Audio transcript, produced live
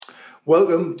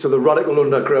Welcome to the Radical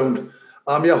Underground.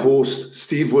 I'm your host,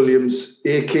 Steve Williams,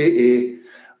 aka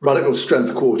Radical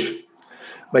Strength Coach.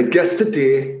 My guest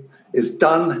today is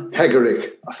Dan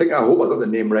Hegerich. I hope I got the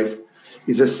name right.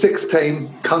 He's a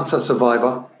 6-time cancer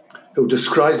survivor who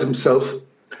describes himself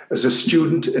as a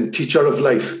student and teacher of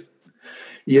life.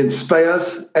 He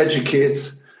inspires,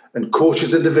 educates, and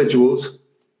coaches individuals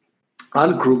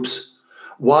and groups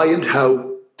why and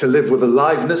how to live with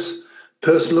aliveness,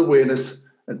 personal awareness,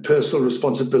 and personal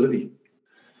responsibility.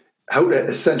 How to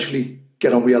essentially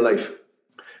get on with your life.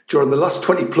 During the last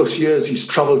 20 plus years, he's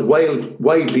travelled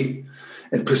widely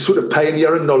in pursuit of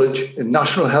pioneering knowledge in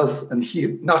natural health and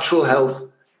healing,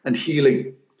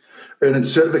 earning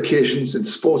certifications in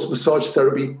sports massage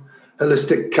therapy,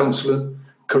 holistic counselling,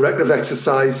 corrective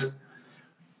exercise,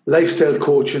 lifestyle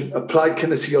coaching, applied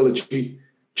kinesiology,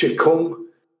 qigong,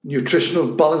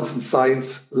 nutritional balance and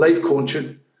science, life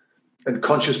coaching, and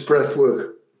conscious breath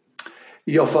work.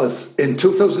 He offers, in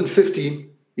 2015,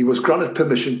 he was granted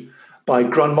permission by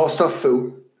Grandmaster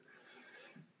Fu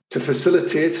to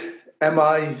facilitate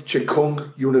MI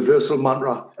Qigong Universal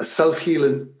Mantra, a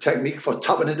self-healing technique for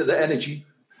tapping into the energy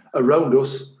around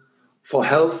us for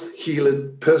health,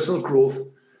 healing, personal growth,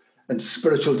 and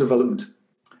spiritual development.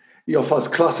 He offers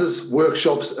classes,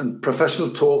 workshops, and professional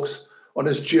talks on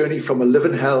his journey from a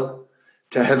living hell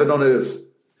to heaven on earth.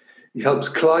 He helps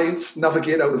clients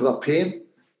navigate out of their pain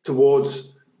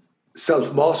towards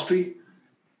self-mastery,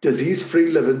 disease-free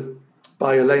living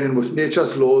by aligning with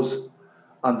nature's laws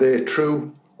and their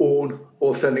true, own,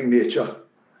 authentic nature.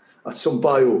 That's some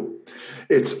bio.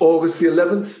 It's August the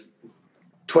 11th,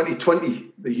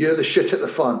 2020, the year the shit hit the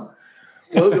fan.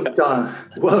 Welcome, Dan.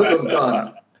 Welcome,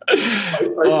 Dan.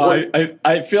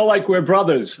 I feel like we're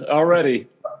brothers already.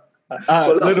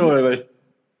 Literally.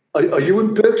 Are you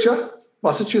in Berkshire,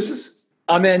 Massachusetts?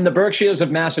 I'm in the Berkshires of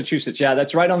Massachusetts. Yeah,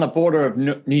 that's right on the border of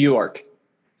New York.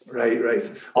 Right.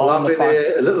 Well, I'm in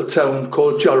a little town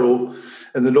called Jarrow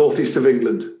in the northeast of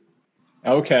England.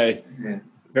 Okay. Yeah.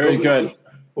 Very good.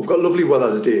 We've got lovely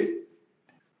weather today.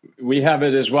 We have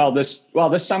it as well. This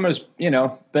summer's,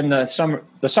 been the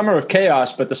summer of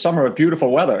chaos, but the summer of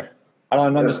beautiful weather. I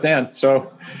don't understand.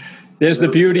 So there's the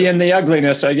beauty and the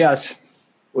ugliness, I guess.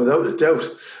 Without a doubt.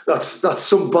 That's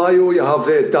some bio you have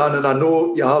there, Dan, and I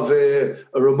know you have a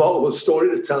remarkable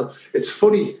story to tell. It's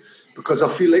funny because I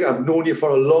feel like I've known you for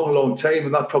a long, long time,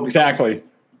 and that probably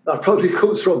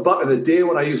comes from back in the day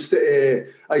when I used to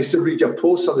read your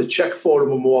posts on the Czech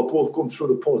forum, and we were both going through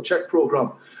the Paul Czech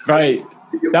program. Right.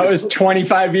 That was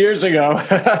 25 years ago,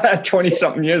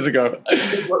 20-something years ago.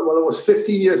 Well, it was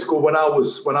 15 years ago when I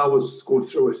was going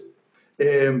through it.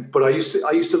 But I used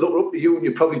to look up to you, and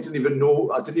you probably didn't even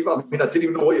know. I didn't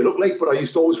even know what you looked like. But I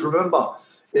used to always remember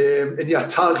in your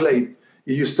tagline,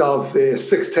 you used to have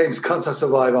 6 times cancer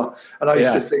survivor, and I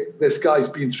used to think this guy's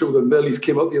been through the mill. He's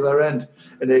came up the other end,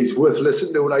 and he's worth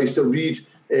listening to. And I used to read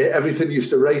everything you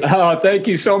used to write. Oh, thank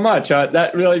you so much.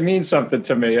 That really means something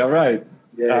to me. All right.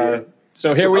 Yeah.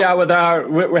 So here we are with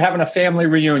we're having a family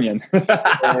reunion.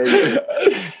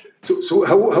 So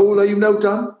how old are you now,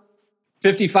 Dan?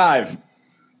 55.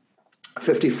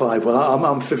 55. Well,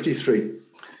 I'm 53.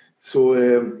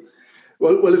 So,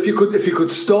 well, if you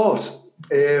could start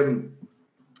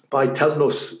by telling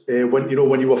us when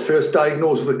you were first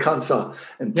diagnosed with cancer,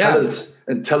 and tell us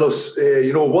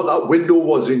what that window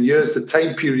was in years, the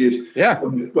time period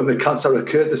when the cancer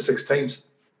occurred the 6 times.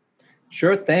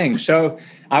 Sure thing. So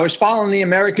I was following the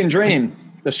American dream,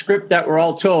 the script that we're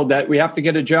all told, that we have to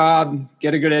get a job,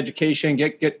 get a good education,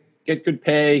 get good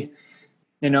pay,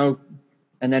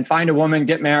 and then find a woman,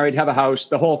 get married, have a house,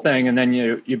 the whole thing. And then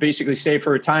you basically save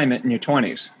for retirement in your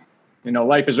 20s.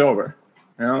 Life is over,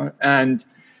 And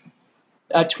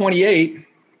at 28,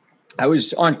 I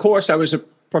was on course. I was a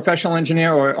professional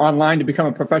engineer, or online to become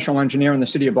a professional engineer in the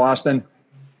city of Boston.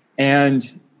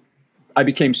 And I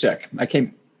became sick. I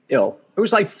came ill. It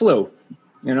was like flu,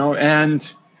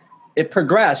 and it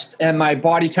progressed, and my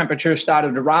body temperature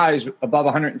started to rise above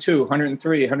 102,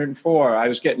 103, 104. I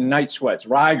was getting night sweats,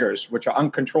 rigors, which are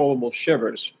uncontrollable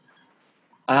shivers.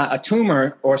 A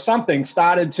tumor or something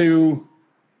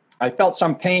I felt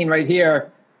some pain right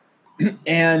here,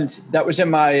 and that was in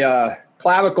my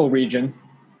clavicle region,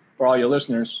 for all your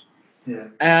listeners,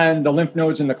 and the lymph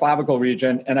nodes in the clavicle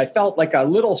region. And I felt like a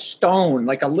little stone,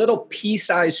 like a little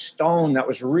pea-sized stone that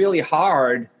was really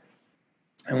hard.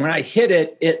 And when I hit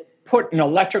it, it put an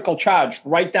electrical charge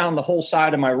right down the whole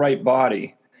side of my right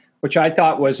body, which I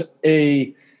thought was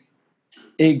a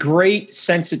great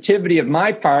sensitivity of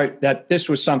my part that this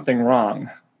was something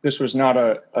wrong. This was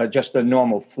not just a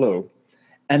normal flu.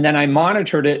 And then I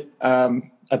monitored it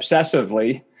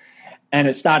obsessively. And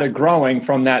it started growing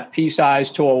from that pea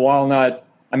size to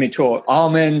to an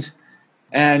almond.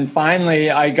 And finally,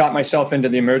 I got myself into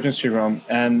the emergency room,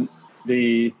 and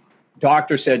the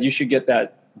doctor said, you should get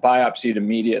that biopsied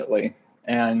immediately.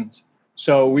 And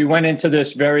so we went into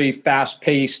this very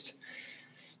fast-paced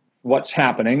what's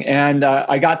happening. And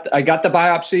I got the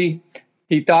biopsy.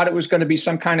 He thought it was going to be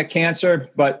some kind of cancer,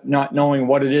 but not knowing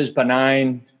what it is,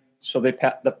 benign. So they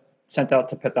sent out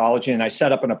to pathology, and I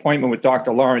set up an appointment with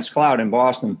Dr. Lawrence Cloud in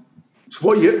Boston. So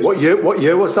what year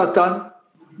was that done?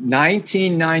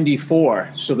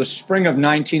 1994. So the spring of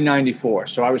 1994.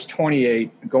 So I was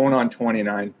 28, going on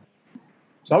 29.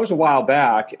 So that was a while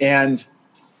back. And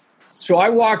so I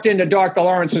walked into Dr.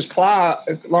 Lawrence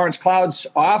Cloud's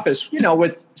office,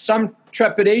 with some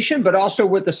trepidation, but also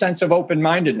with a sense of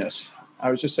open-mindedness. I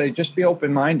was just saying, just be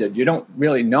open-minded. You don't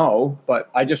really know, but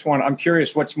I'm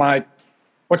curious, what's the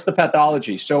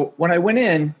pathology? So when I went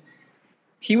in,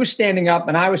 he was standing up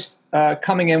and I was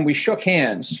coming in. We shook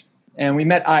hands and we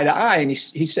met eye to eye. And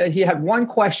he said he had one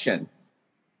question.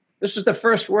 This was the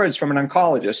first words from an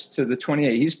oncologist to the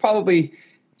 28. He's probably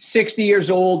 60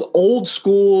 years old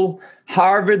school,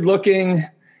 Harvard-looking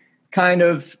kind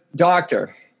of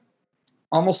doctor.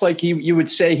 Almost like you would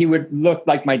say he would look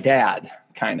like my dad,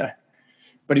 kind of.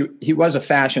 But he was a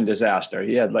fashion disaster.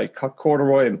 He had like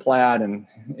corduroy and plaid,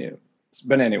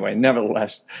 but anyway,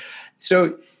 nevertheless.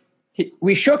 So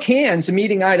we shook hands,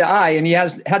 meeting eye to eye, and he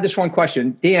had this one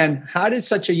question: Dan, how did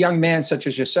such a young man such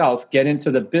as yourself get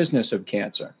into the business of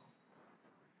cancer?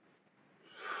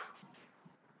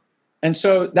 And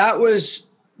so that was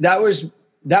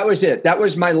it. That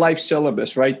was my life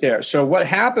syllabus right there. So what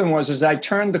happened was I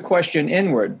turned the question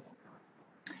inward.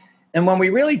 And when we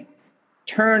really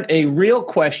turn a real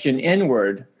question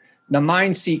inward, the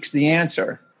mind seeks the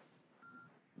answer,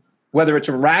 whether it's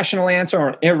a rational answer or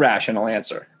an irrational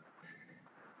answer.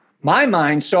 My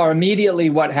mind saw immediately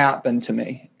what happened to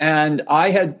me. And I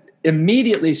had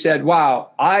immediately said,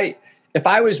 wow, if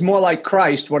I was more like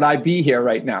Christ, would I be here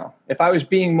right now? If I was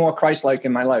being more Christ-like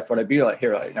in my life, would I be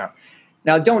here right now?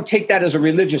 Now, don't take that as a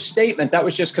religious statement. That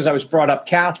was just because I was brought up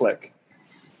Catholic.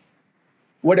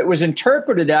 What it was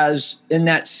interpreted as in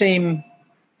that same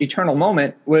eternal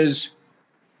moment was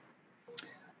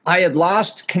I had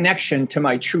lost connection to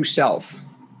my true self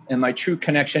and my true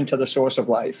connection to the source of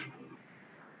life.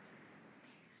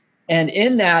 And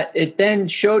in that, it then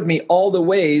showed me all the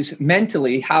ways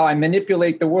mentally how I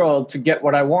manipulate the world to get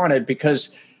what I wanted,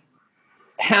 because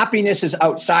happiness is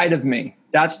outside of me.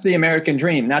 That's the American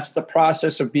dream. That's the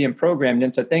process of being programmed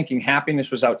into thinking happiness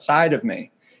was outside of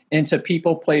me, into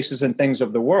people, places, and things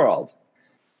of the world.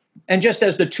 And just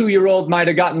as the 2-year-old might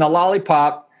have gotten the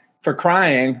lollipop for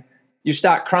crying, you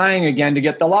start crying again to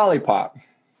get the lollipop.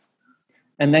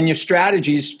 And then your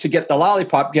strategies to get the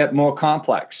lollipop get more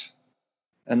complex.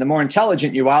 And the more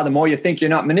intelligent you are, the more you think you're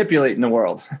not manipulating the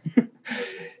world.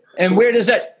 And where does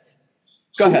that...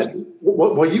 Go ahead.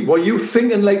 Were you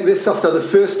thinking like this after the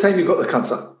first time you got the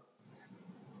cancer?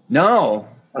 No.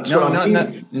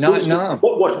 No.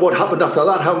 What happened after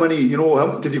that? How many,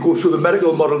 did you go through the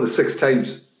medical model the 6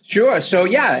 times? Sure. So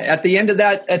yeah, at the end of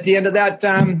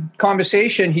that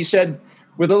conversation, he said,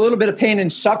 with a little bit of pain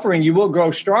and suffering, you will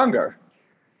grow stronger,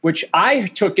 which I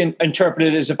took and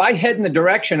interpreted as if I head in the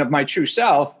direction of my true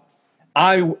self,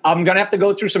 I'm going to have to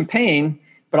go through some pain,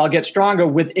 but I'll get stronger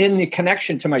within the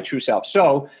connection to my true self.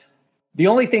 So the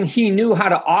only thing he knew how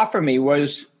to offer me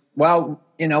was, well,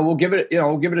 we'll give it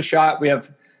a shot. We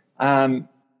have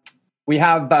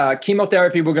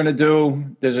chemotherapy we're going to do.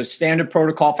 There's a standard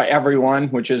protocol for everyone,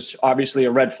 which is obviously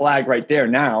a red flag right there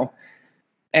now.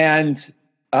 And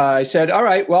I said, all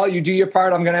right, well, you do your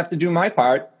part. I'm going to have to do my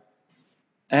part.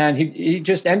 And he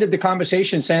just ended the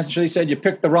conversation, essentially said, you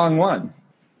picked the wrong one.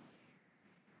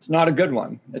 It's not a good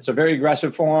one. It's a very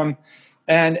aggressive form.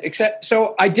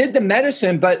 So I did the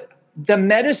medicine, but the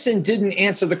medicine didn't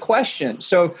answer the question.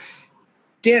 So,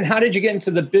 Dan, how did you get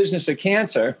into the business of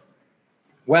cancer?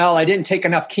 Well, I didn't take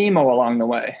enough chemo along the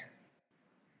way.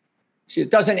 See, it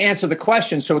doesn't answer the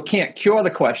question, so it can't cure the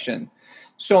question.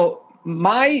 So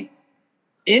my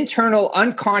internal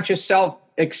unconscious self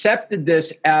accepted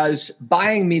this as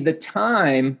buying me the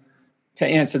time to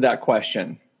answer that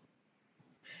question.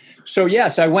 So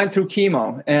yes, I went through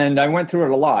chemo, and I went through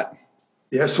it a lot.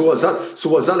 Yeah. So was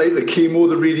that like the chemo,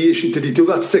 the radiation? Did you do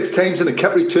that 6 times and it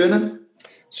kept returning?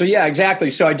 So yeah,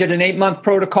 exactly. So I did an 8-month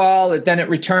protocol. Then it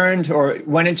returned, or it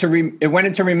went into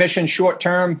remission short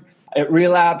term. It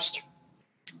relapsed.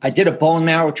 I did a bone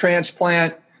marrow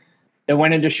transplant. It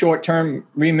went into short term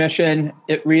remission.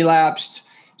 It relapsed.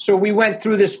 So we went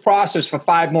through this process for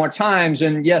 5 more times.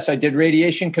 And yes, I did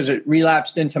radiation because it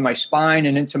relapsed into my spine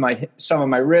and into some of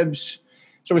my ribs.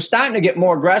 So it was starting to get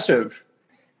more aggressive.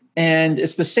 And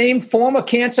it's the same form of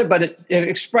cancer, but it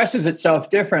expresses itself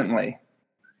differently.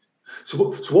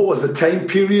 So what was the time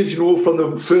period, from the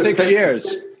first 6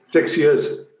 years. 6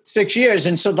 years. 6 years.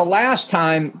 And so the last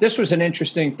time, this was an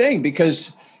interesting thing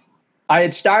because I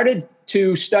had started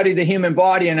to study the human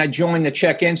body and I joined the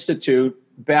Czech Institute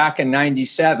back in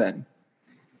 97.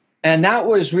 And that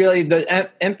was really the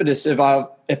impetus of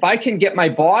if I can get my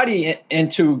body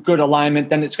into good alignment,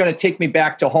 then it's going to take me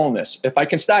back to wholeness. If I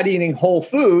can start eating whole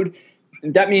food,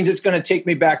 that means it's going to take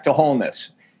me back to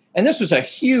wholeness. And this was a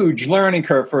huge learning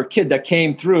curve for a kid that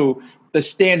came through the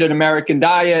standard American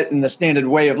diet and the standard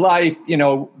way of life,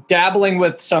 dabbling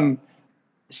with some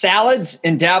salads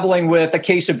and dabbling with a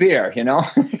case of beer,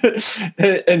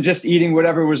 and just eating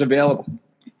whatever was available.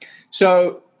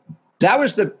 So that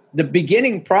was the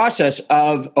beginning process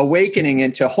of awakening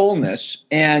into wholeness.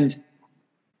 And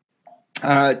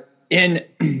in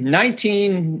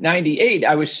 1998,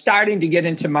 I was starting to get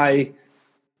into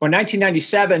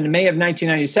 1997, May of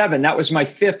 1997, that was my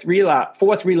fourth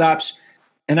relapse.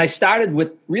 And I started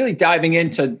with really diving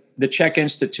into the Czech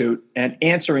Institute and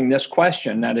answering this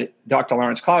question that Dr.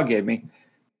 Lawrence Cloud gave me.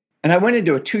 And I went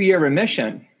into a 2-year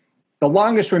remission, the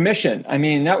longest remission. I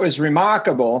mean, that was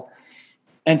remarkable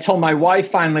until my wife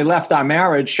finally left our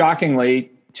marriage, shockingly,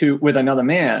 with another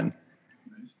man.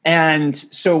 And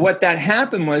so what that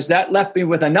happened was that left me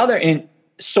with another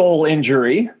soul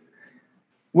injury,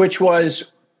 which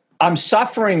was I'm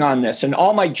suffering on this, and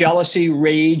all my jealousy,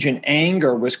 rage, and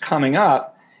anger was coming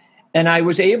up. And I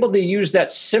was able to use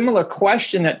that similar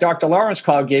question that Dr. Lawrence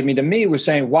Cloud gave me to me, was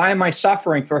saying, why am I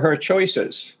suffering for her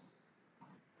choices?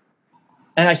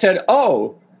 And I said,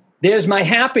 oh, there's my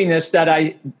happiness that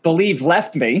I believe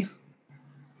left me.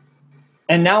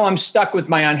 And now I'm stuck with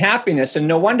my unhappiness. And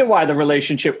no wonder why the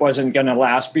relationship wasn't going to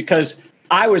last, because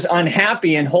I was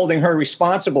unhappy and holding her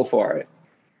responsible for it.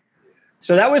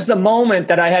 So that was the moment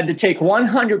that I had to take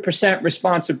 100%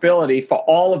 responsibility for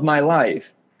all of my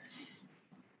life.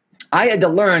 I had to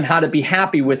learn how to be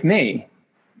happy with me.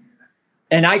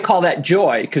 And I call that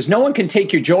joy, because no one can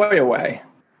take your joy away.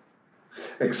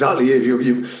 Exactly.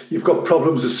 You've got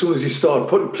problems as soon as you start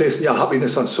placing your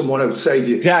happiness on someone outside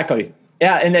you. Exactly.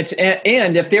 Yeah,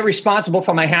 and if they're responsible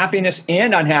for my happiness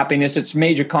and unhappiness, it's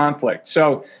major conflict.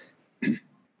 So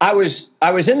I was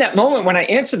in that moment when I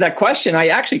answered that question. I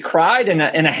actually cried in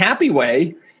a happy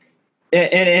way,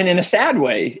 and in a sad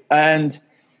way. And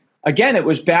again, it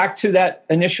was back to that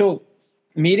initial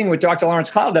meeting with Dr.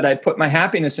 Lawrence Cloud that I put my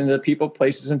happiness into the people,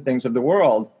 places, and things of the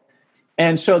world.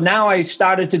 And so now I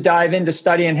started to dive into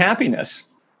studying happiness,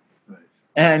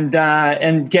 and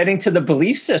getting to the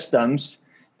belief systems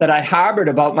that I harbored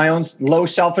about my own low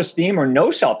self-esteem or no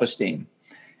self-esteem.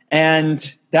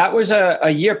 And that was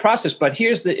a year process. But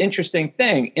here's the interesting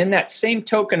thing. In that same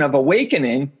token of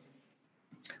awakening,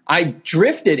 I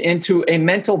drifted into a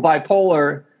mental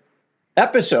bipolar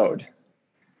episode.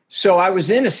 So I was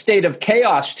in a state of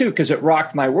chaos too, because it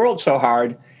rocked my world so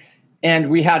hard. And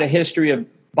we had a history of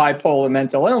bipolar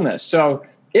mental illness. So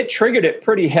it triggered it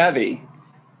pretty heavy.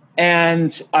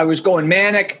 And I was going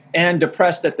manic and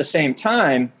depressed at the same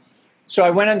time. So I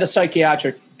went into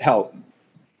psychiatric help.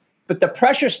 But the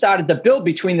pressure started to build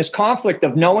between this conflict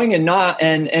of knowing and not,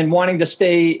 and wanting to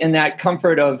stay in that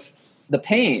comfort of the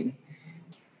pain.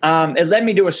 It led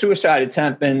me to a suicide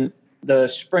attempt in the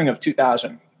spring of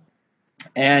 2000.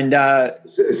 And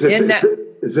is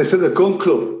this at the gun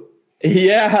club?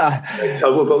 Yeah.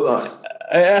 Tell me about that.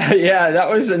 Yeah, that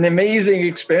was an amazing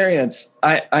experience.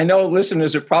 I know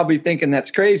listeners are probably thinking that's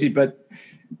crazy, but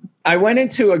I went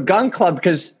into a gun club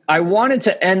because I wanted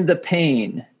to end the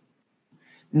pain.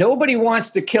 Nobody wants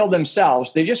to kill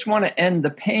themselves. They just want to end the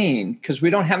pain because we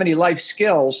don't have any life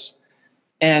skills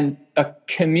and a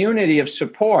community of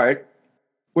support,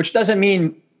 which doesn't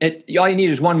mean all you need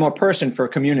is one more person for a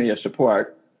community of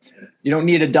support. You don't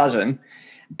need a dozen.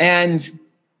 And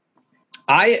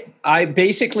I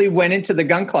basically went into the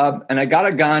gun club and I got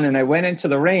a gun and I went into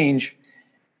the range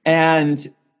and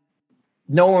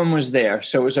no one was there.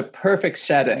 So it was a perfect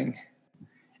setting.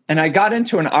 And I got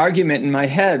into an argument in my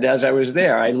head as I was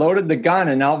there. I loaded the gun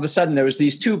and all of a sudden there was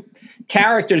these two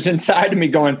characters inside of me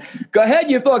going, go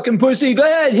ahead, you fucking pussy. Go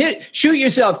ahead, shoot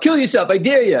yourself, kill yourself. I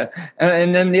dare you.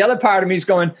 And then the other part of me is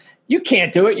going, you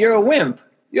can't do it. You're a wimp.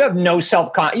 You have no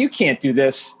you can't do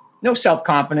this. No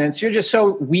self-confidence. You're just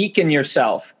so weak in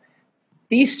yourself.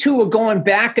 These two were going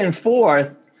back and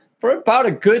forth for about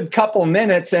a good couple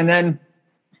minutes. And then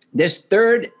this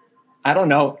third, I don't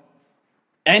know,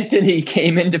 entity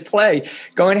came into play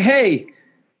going, hey,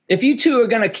 if you two are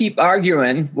going to keep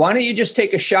arguing, why don't you just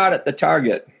take a shot at the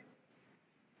target?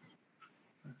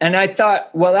 And I thought,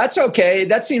 well, that's okay.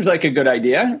 That seems like a good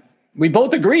idea. We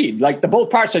both agreed. Like the both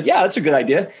parts said, yeah, that's a good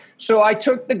idea. So I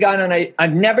took the gun, and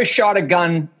I've never shot a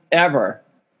gun ever,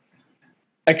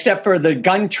 except for the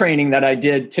gun training that I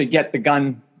did to get the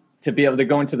gun to be able to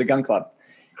go into the gun club.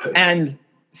 And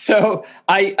so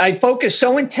I focused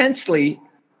so intensely,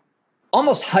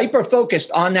 almost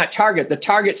hyper-focused on that target. The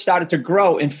target started to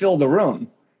grow and fill the room.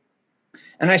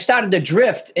 And I started to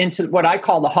drift into what I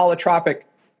call the holotropic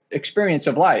experience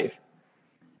of life.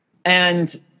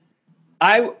 And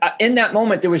in that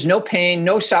moment, there was no pain,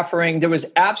 no suffering. There was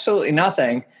absolutely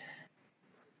nothing.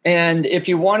 And if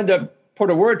you wanted to put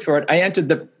a word for it, I entered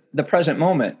the present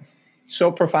moment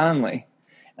so profoundly.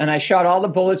 And I shot all the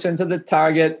bullets into the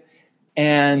target,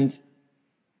 and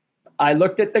I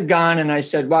looked at the gun and I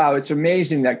said, wow, it's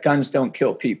amazing that guns don't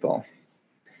kill people.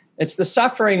 It's the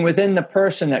suffering within the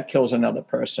person that kills another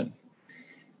person.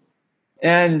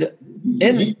 And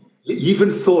you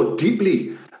even thought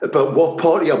deeply about what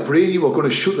part of your brain you were going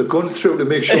to shoot the gun through to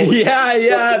make sure.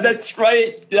 Yeah, that's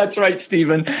right. That's right,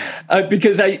 Stephen.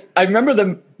 Because I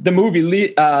remember the movie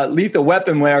Lethal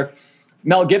Weapon, where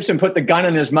Mel Gibson put the gun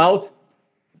in his mouth.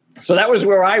 So that was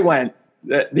where I went,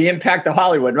 the impact of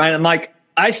Hollywood, right? I'm like,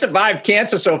 I survived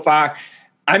cancer so far.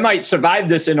 I might survive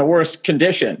this in a worse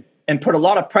condition and put a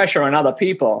lot of pressure on other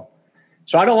people.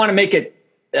 So I don't want to make it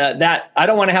I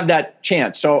don't want to have that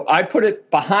chance. So I put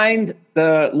it behind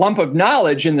the lump of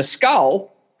knowledge in the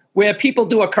skull, where people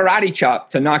do a karate chop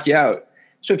to knock you out.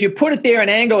 So if you put it there and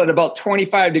angle it about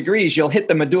 25 degrees, you'll hit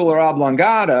the medulla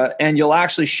oblongata, and you'll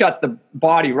actually shut the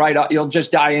body right up. You'll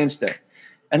just die instant.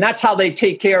 And that's how they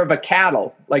take care of a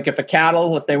cattle. Like if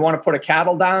they want to put a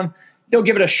cattle down, they'll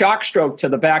give it a shock stroke to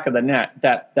the back of the neck,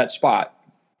 that spot.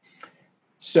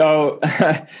 So,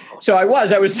 I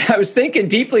was thinking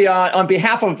deeply on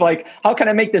behalf of, like, how can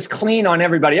I make this clean on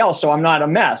everybody else so I'm not a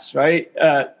mess, right?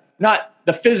 Not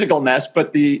the physical mess,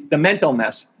 but the mental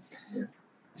mess.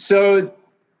 So,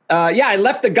 I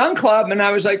left the gun club, and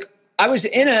I was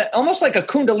in almost like a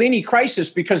Kundalini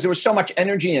crisis, because there was so much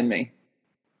energy in me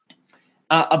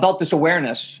about this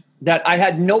awareness that I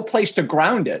had no place to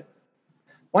ground it.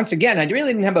 Once again, I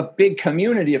really didn't have a big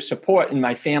community of support in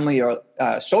my family or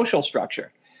social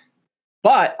structure.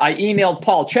 But I emailed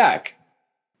Paul Chek.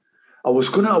 I was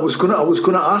gonna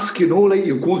ask, like,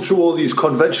 you're going through all these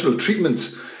conventional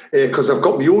treatments, because I've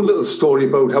got my own little story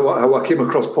about how I came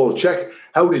across Paul Chek.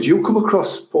 How did you come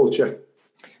across Paul Chek?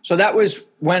 So that was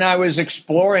when I was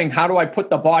exploring, how do I put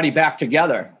the body back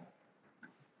together?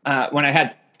 When I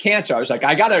had cancer, I was like,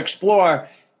 I got to explore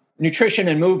nutrition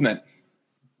and movement.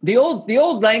 The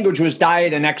old language was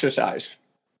diet and exercise.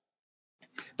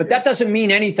 But that doesn't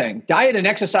mean anything. Diet and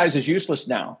exercise is useless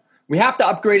now. We have to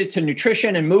upgrade it to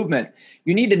nutrition and movement.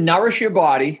 You need to nourish your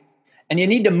body, and you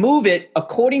need to move it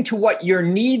according to what your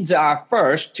needs are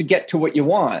first to get to what you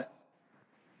want.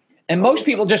 And most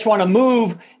people just want to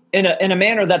move in a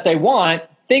manner that they want,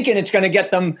 thinking it's going to get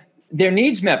them their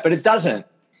needs met, but it doesn't.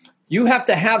 You have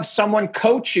to have someone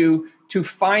coach you to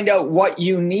find out what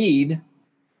you need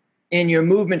in your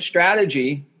movement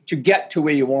strategy to get to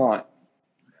where you want.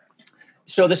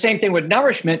 So the same thing with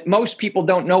nourishment. Most people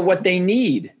don't know what they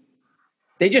need.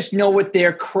 They just know what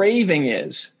their craving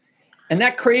is. And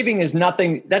that craving is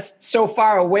nothing. That's so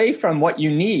far away from what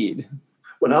you need.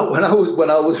 When I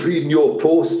was reading your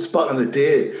posts back in the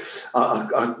day,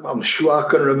 I'm sure I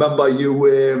can remember you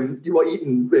were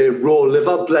eating raw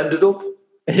liver blended up.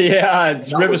 Yeah,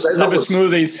 it's liver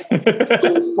smoothies.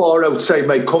 So far outside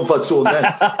my comfort zone then.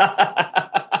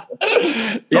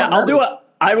 Yeah,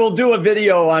 I will do a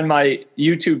video on my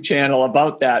YouTube channel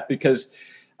about that, because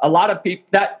a lot of people,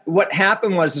 what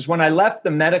happened was when I left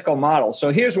the medical model.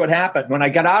 So here's what happened. When I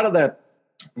got out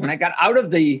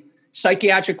of the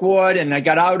psychiatric ward, and I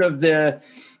got out of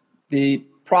the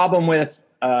problem with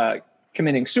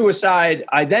committing suicide,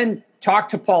 I then talked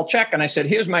to Paul Chek, and I said,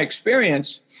 here's my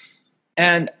experience.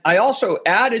 And I also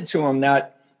added to him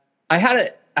that I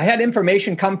had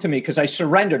information come to me because I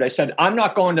surrendered. I said, I'm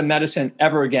not going to medicine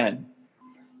ever again,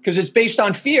 because it's based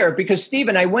on fear. Because,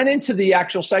 Stephen, I went into the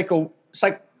actual psych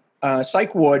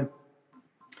ward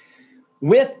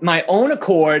with my own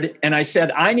accord, and I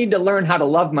said, I need to learn how to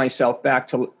love myself back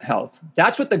to health.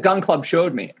 That's what the gun club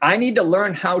showed me. I need to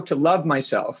learn how to love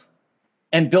myself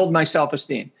and build my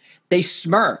self-esteem. They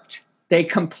smirked. They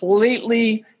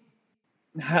completely,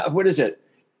 what is it?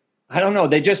 I don't know.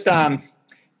 They just,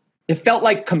 it felt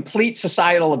like complete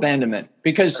societal abandonment,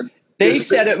 because they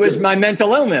said it was my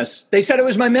mental illness. They said it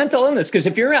was my mental illness, because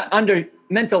if you're under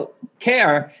mental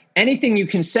care, anything you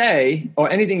can say or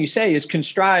anything you say is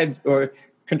contrived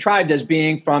as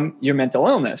being from your mental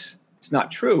illness. It's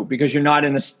not true because you're not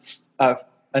in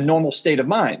a normal state of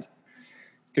mind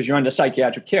because you're under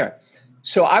psychiatric care.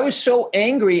 So I was so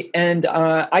angry, and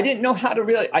I didn't know how to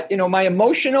really, my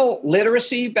emotional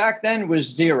literacy back then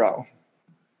was zero.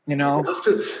 You have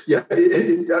to,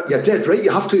 you're dead right.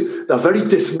 You have to. They're very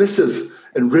dismissive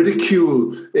and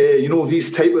ridicule.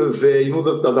 These type of.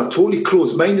 They're totally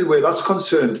closed-minded where that's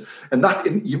concerned, and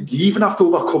you even have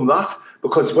to overcome that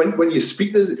because when you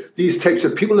speak to these types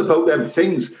of people about them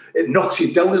things, it knocks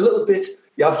you down a little bit.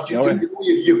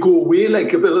 You go away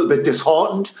like a little bit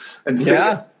disheartened and think,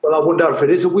 well, I wonder if it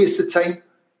is a waste of time.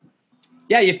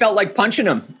 Yeah, you felt like punching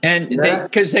them, and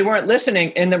because they weren't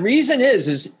listening. And the reason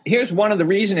is here's one of the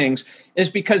reasonings, is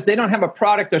because they don't have a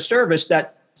product or service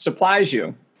that supplies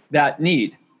you that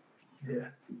need. Yeah.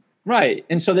 Right.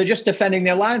 And so they're just defending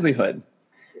their livelihood.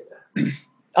 Yeah.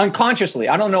 Unconsciously.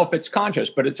 I don't know if it's conscious,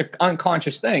 but it's an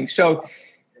unconscious thing. So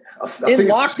I in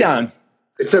lockdown.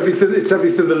 It's everything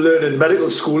they learn in medical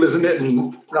school, isn't it?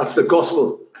 And that's the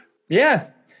gospel. Yeah.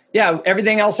 Yeah.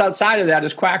 Everything else outside of that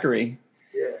is quackery.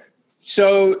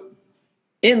 So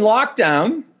in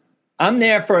lockdown, I'm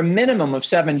there for a minimum of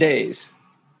 7 days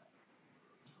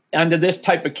under this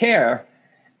type of care.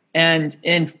 And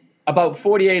in about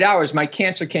 48 hours, my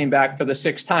cancer came back for the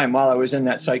 6th time while I was in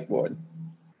that psych ward,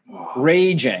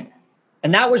 raging.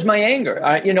 And that was my anger.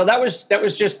 That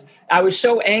was just, I was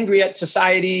so angry at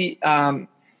society and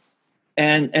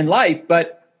life,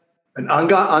 but. And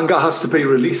anger has to be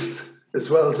released as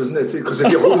well, doesn't it? Because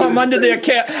if you're I'm under their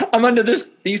care. I'm under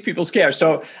these people's care.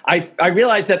 So I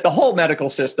realized that the whole medical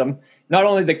system, not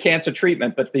only the cancer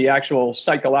treatment, but the actual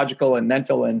psychological and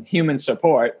mental and human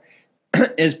support,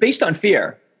 is based on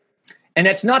fear. And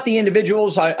it's not the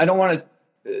individuals. I don't want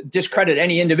to discredit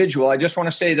any individual. I just want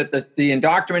to say that the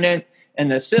indoctrination and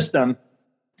the system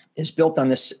is built on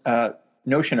this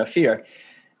notion of fear.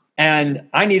 And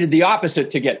I needed the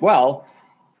opposite to get well.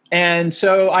 And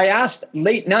so I asked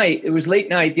late night, it was late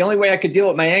night. The only way I could deal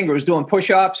with my anger was doing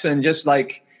push-ups and just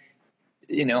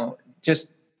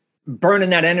just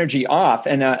burning that energy off.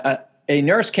 And a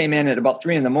nurse came in at about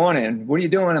 3 a.m. What are you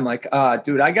doing? I'm like,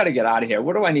 dude, I got to get out of here.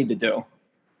 What do I need to do?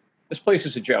 This place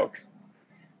is a joke.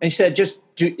 And he said,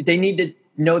 they need to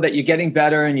know that you're getting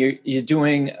better and you're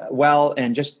doing well,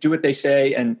 and just do what they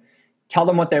say and tell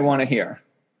them what they want to hear.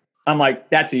 I'm like,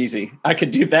 that's easy. I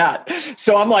could do that.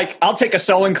 So I'm like, I'll take a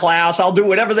sewing class. I'll do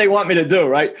whatever they want me to do,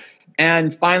 right?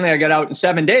 And finally, I got out in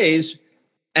 7 days,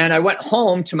 and I went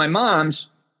home to my mom's.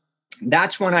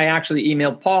 That's when I actually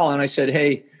emailed Paul, and I said,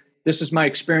 hey, this is my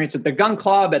experience at the gun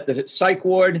club, at the psych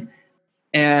ward.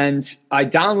 And I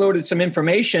downloaded some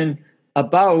information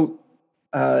about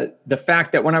the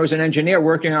fact that when I was an engineer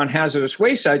working on hazardous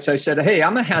waste sites, I said, hey,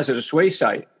 I'm a hazardous waste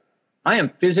site. I am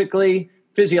physically,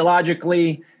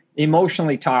 physiologically,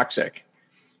 emotionally toxic.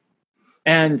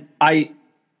 And I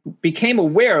became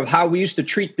aware of how we used to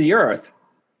treat the earth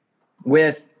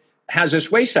with hazardous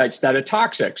waste sites that are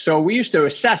toxic. So we used to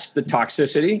assess the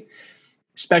toxicity,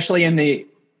 especially in the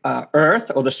earth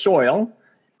or the soil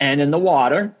and in the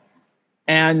water.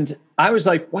 And I was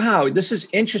like, wow, this is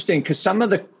interesting, because some of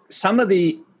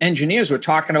the engineers were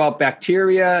talking about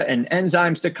bacteria and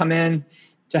enzymes to come in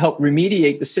to help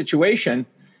remediate the situation.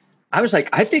 I was like,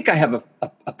 I think I have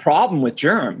a problem with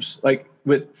germs, like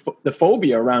with the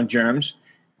phobia around germs,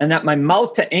 and that my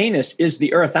mouth to anus is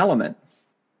the earth element.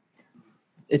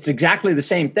 It's exactly the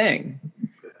same thing,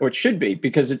 or it should be,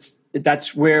 because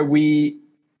that's where we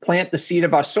plant the seed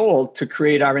of our soul to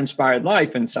create our inspired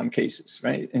life in some cases,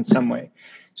 right? In some way.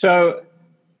 So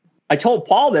I told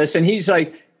Paul this, and he's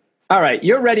like, all right,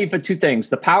 you're ready for 2 things.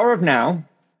 The Power of Now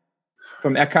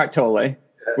from Eckhart Tolle,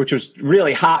 which was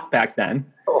really hot back then.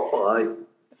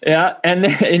 Yeah, and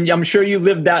I'm sure you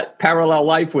lived that parallel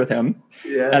life with him,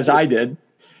 as I did.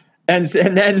 And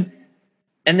then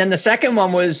the second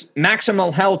one was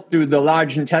Maximal Health Through the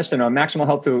Large Intestine, or Maximal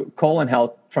Health Through Colon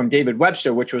Health from David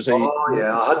Webster, which was I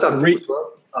had that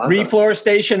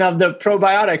reforestation of the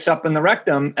probiotics up in the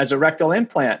rectum as a rectal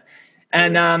implant.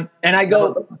 And I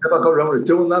go, never got around to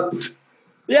doing that.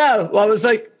 Yeah, well, I was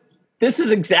like, this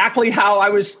is exactly how I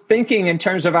was thinking in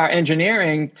terms of our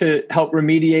engineering to help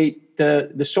remediate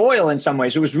the soil in some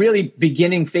ways. It was really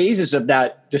beginning phases of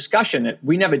that discussion.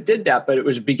 We never did that, but it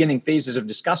was beginning phases of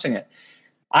discussing it.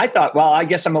 I thought, well, I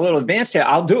guess I'm a little advanced here.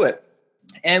 I'll do it.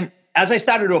 And as I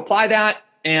started to apply that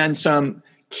and some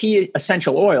key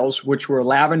essential oils, which were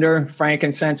lavender,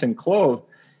 frankincense, and clove,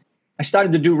 I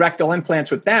started to do rectal implants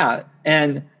with that.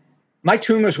 And my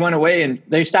tumors went away, and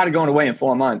they started going away in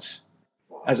 4 months.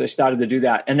 as I started to do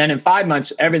that. And then in 5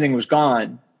 months, everything was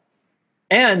gone.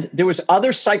 And there was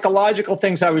other psychological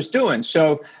things I was doing.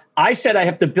 So I said, I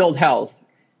have to build health.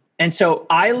 And so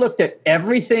I looked at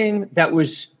everything that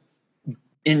was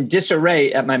in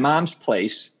disarray at my mom's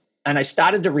place, and I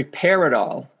started to repair it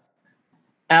all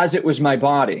as it was my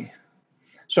body.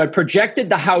 So I projected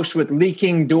the house with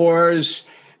leaking doors,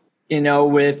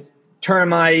 with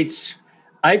termites.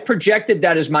 I projected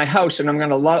that as my house, and I'm going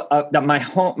to love that my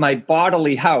home, my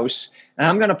bodily house, and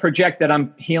I'm going to project that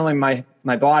I'm healing my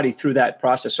body through that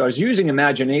process. So I was using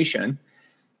imagination.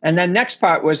 And then next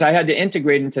part was I had to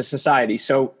integrate into society.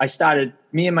 So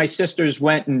me and my sisters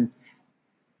went and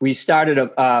we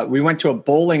went to a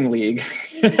bowling league.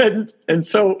 and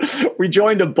so we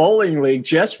joined a bowling league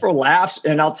just for laughs.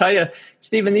 And I'll tell you,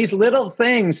 Stephen, these little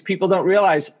things people don't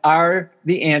realize are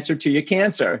the answer to your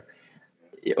cancer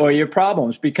or your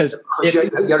problems, because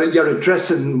you're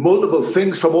addressing multiple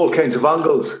things from all kinds of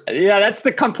angles. Yeah, that's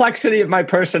the complexity of my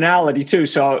personality too.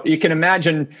 So you can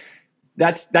imagine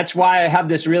that's why I have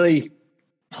this really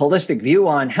holistic view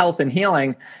on health and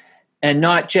healing, and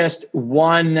not just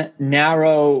one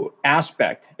narrow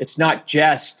aspect. It's not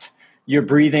just your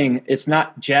breathing. It's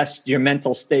not just your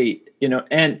mental state,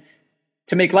 and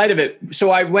to make light of it.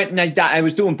 So I went and I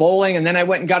was doing bowling, and then I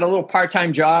went and got a little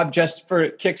part-time job just for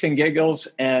kicks and giggles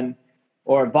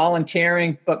or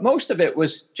volunteering. But most of it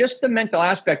was just the mental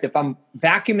aspect. If I'm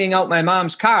vacuuming out my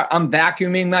mom's car, I'm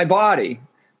vacuuming my body.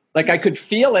 Like I could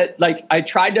feel it. Like I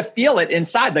tried to feel it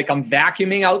inside. Like I'm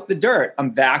vacuuming out the dirt.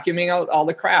 I'm vacuuming out all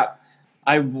the crap.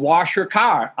 I wash her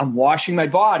car. I'm washing my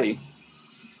body.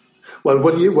 Well,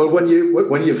 when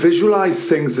you visualize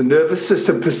things, the nervous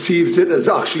system perceives it as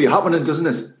actually happening, doesn't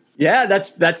it? Yeah,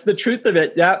 that's the truth of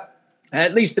it. Yeah,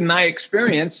 at least in my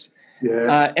experience.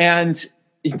 Yeah. And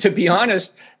to be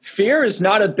honest, fear is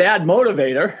not a bad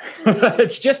motivator.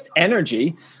 It's just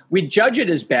energy. We judge it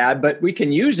as bad, but we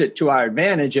can use it to our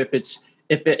advantage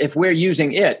if we're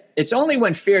using it. It's only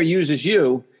when fear uses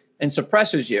you and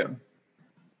suppresses you.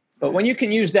 But when you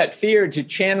can use that fear to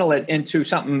channel it into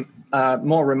something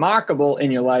more remarkable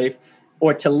in your life,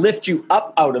 or to lift you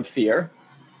up out of fear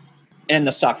and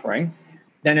the suffering,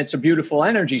 then it's a beautiful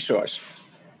energy source.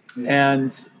 Yeah.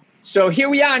 And so here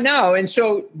we are now. And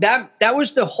so that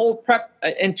was the whole prep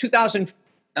in 2000,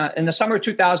 in the summer of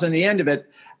 2000, the end of it,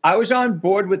 I was on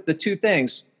board with the two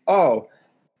things. Oh,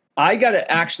 I got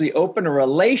to actually open a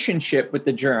relationship with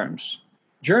the germs.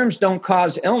 Germs don't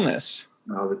cause illness.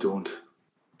 No, they don't.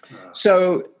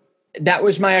 So that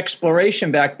was my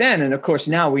exploration back then. And of course,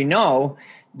 now we know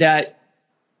that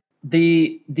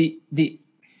the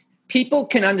people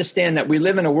can understand that we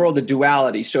live in a world of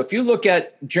duality. So if you look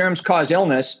at germs cause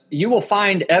illness, you will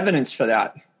find evidence for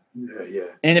that. Yeah.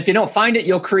 And if you don't find it,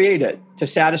 you'll create it to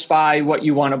satisfy what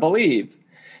you want to believe.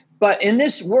 But in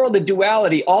this world of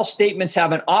duality, all statements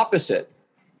have an opposite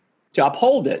to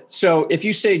uphold it. So if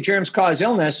you say germs cause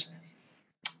illness,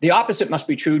 the opposite must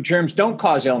be true. Germs don't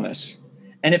cause illness.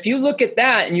 And if you look at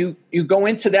that and you go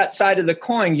into that side of the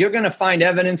coin, you're going to find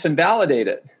evidence and validate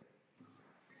it.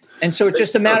 And so it's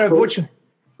just a matter of which...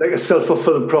 Like a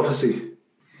self-fulfilling prophecy.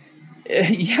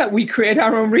 Yeah, we create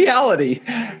our own reality.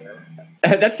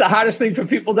 That's the hardest thing for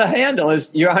people to handle,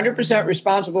 is you're 100%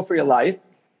 responsible for your life,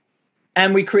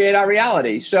 and we create our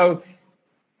reality. So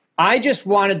I just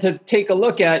wanted to take a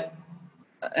look at,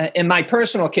 in my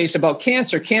personal case about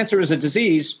cancer. Cancer is a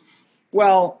disease.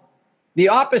 Well, the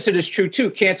opposite is true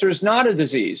too. Cancer is not a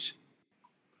disease.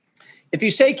 If you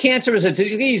say cancer is a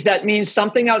disease, that means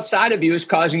something outside of you is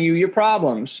causing you your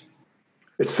problems.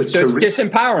 It's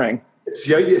disempowering.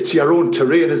 It's your own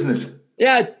terrain, isn't it?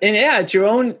 Yeah, and it's your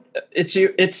own.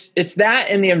 It's that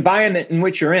and the environment in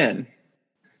which you're in.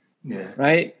 Yeah.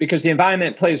 Right, because the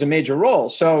environment plays a major role.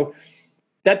 So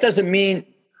that doesn't mean.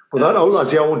 Well, that all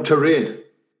has your own terrain.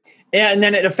 And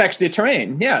then it affects the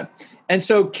terrain. Yeah. And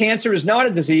so cancer is not a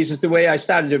disease, is the way I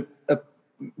started to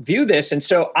view this. And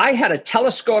so I had a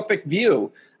telescopic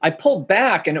view. I pulled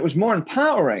back and it was more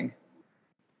empowering.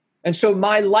 And so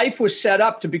my life was set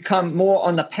up to become more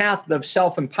on the path of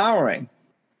self-empowering.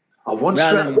 I once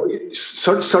read,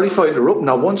 sorry for interrupting,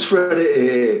 I once read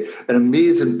an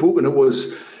amazing book, and it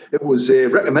was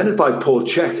recommended by Paul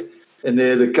Chek. And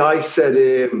the guy said,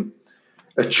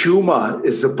 a tumor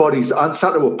is the body's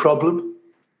answer to a problem.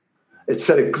 It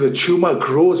said the tumor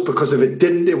grows because if it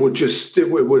didn't, it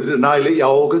would annihilate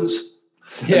your organs.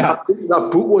 Yeah, that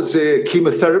book was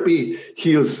chemotherapy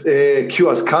cures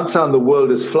cancer and the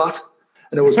world is flat,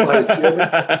 and it was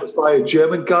by a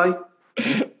German guy.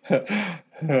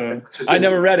 I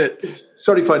never read it.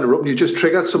 Sorry for interrupting. You just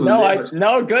triggered something.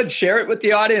 No, good. Share it with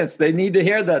the audience. They need to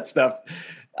hear that stuff.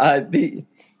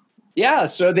 Yeah.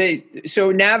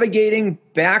 So navigating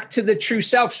back to the true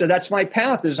self. So that's my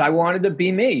path, is I wanted to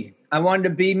be me. I wanted to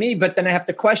be me, but then I have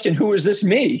to question, who is this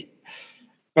me?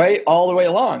 Right. All the way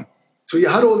along. So you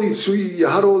had all these,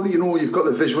 you've got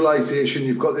the visualization,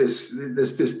 you've got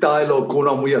this dialogue going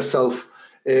on with yourself.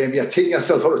 You're taking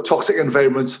yourself out of toxic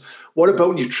environments. What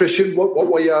about nutrition?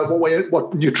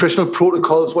 What nutritional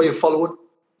protocols were you following?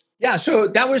 Yeah. So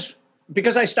that was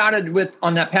because I started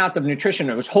on that path of nutrition.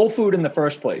 It was whole food in the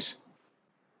first place.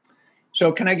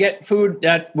 So can I get food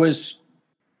that was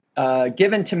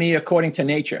given to me according to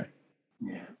nature?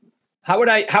 Yeah. How would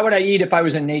I eat if I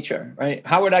was in nature, right?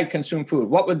 How would I consume food?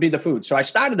 What would be the food? So I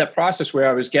started that process where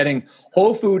I was getting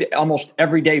whole food almost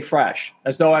every day fresh,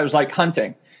 as though I was like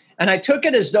hunting. And I took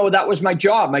it as though that was my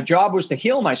job. My job was to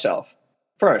heal myself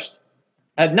first.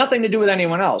 It had nothing to do with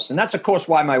anyone else. And that's, of course,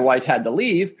 why my wife had to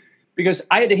leave, because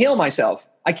I had to heal myself.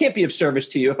 I can't be of service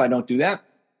to you if I don't do that.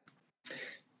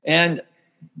 And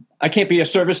I can't be of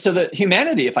service to the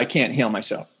humanity if I can't heal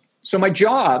myself. So my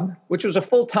job, which was a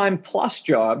full-time plus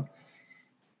job,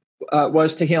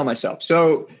 was to heal myself.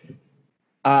 So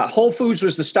Whole Foods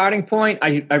was the starting point.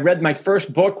 I read my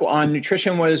first book on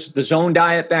nutrition, was the Zone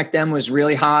Diet. Back then was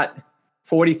really hot,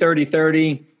 40, 30,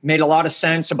 30, made a lot of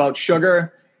sense about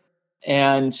sugar.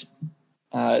 And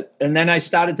then I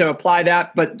started to apply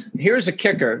that. But here's a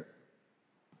kicker.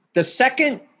 The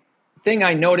second thing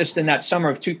I noticed in that summer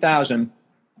of 2000,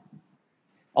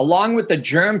 along with the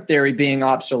germ theory being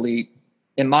obsolete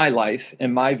in my life,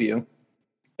 in my view,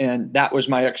 and that was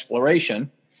my exploration,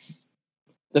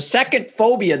 the second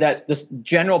phobia that the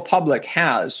general public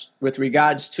has with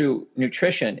regards to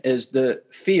nutrition is the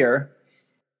fear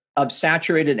of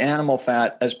saturated animal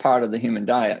fat as part of the human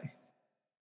diet.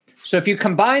 So if you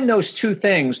combine those two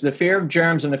things, the fear of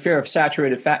germs and the fear of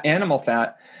saturated fat, animal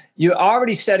fat, you're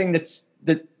already setting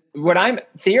what I'm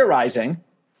theorizing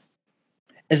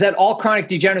is that all chronic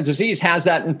degenerative disease has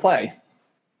that in play.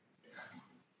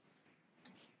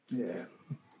 Yeah.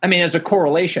 I mean, as a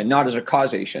correlation, not as a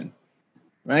causation,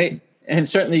 right? And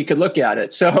certainly you could look at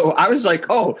it. So I was like,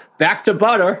 oh, back to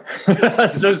butter,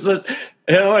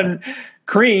 and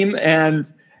cream.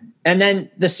 And then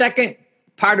the second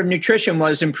part of nutrition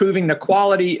was improving the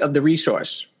quality of the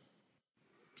resource.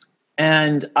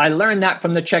 And I learned that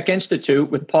from the Czech Institute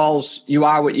with Paul's You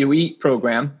Are What You Eat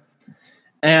program.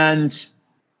 And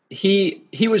he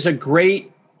was a great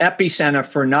epicenter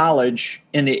for knowledge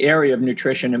in the area of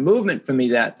nutrition and movement for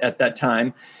me at that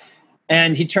time.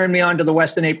 And he turned me on to the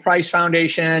Weston A. Price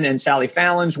Foundation and Sally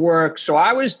Fallon's work. So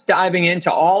I was diving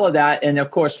into all of that. And of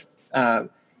course,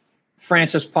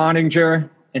 Francis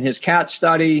Pottinger and his cat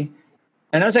study.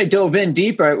 And as I dove in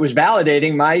deeper, it was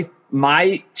validating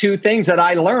my two things that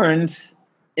I learned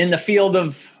in the field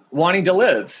of wanting to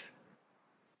live,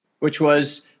 which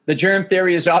was the germ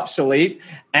theory is obsolete.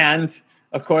 And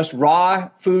of course, raw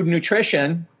food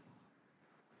nutrition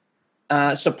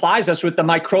supplies us with the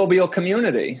microbial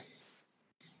community,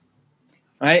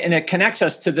 right? And it connects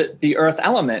us to the earth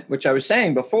element, which I was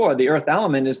saying before. The earth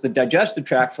element is the digestive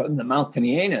tract from the mouth to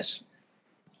the anus.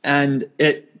 And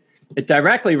it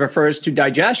directly refers to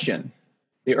digestion,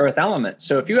 the earth element.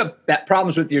 So if you have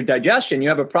problems with your digestion, you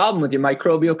have a problem with your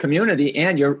microbial community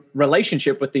and your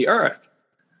relationship with the earth.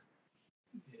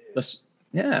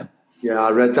 Yeah. Yeah,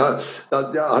 I read that.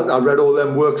 I read all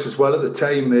them works as well at the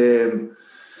time.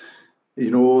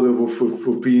 We've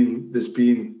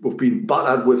been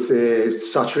battered with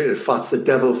saturated fats, the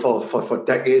devil, for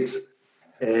decades,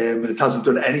 and it hasn't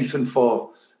done anything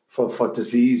for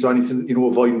disease or anything.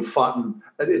 Avoiding fat, and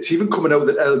it's even coming out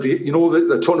that LDL.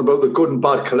 They're talking about the good and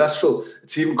bad cholesterol.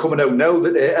 It's even coming out now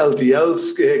that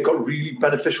LDL's got really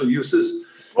beneficial uses.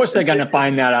 Of course, they're going to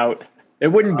find that out.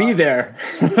 It wouldn't be there.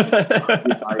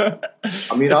 I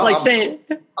mean, it's like saying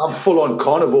I'm full on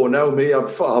carnivore now. Me,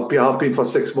 I've been for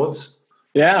 6 months.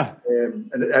 Yeah,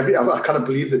 and I can't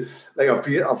believe that. Like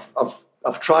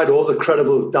I've tried all the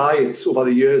credible diets over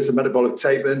the years: the metabolic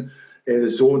typing, the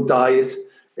Zone Diet,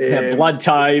 blood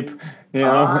type.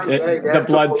 The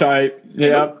blood type.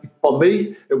 Yeah. For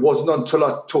me, it wasn't until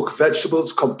I took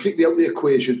vegetables completely out of the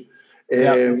equation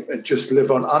and just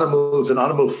live on animals and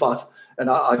animal fat. And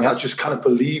I just can't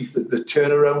believe that the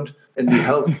turnaround in the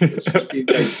health has just been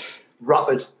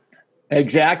rapid.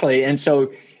 Exactly. And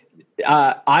so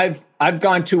I've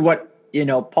gone to what,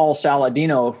 Paul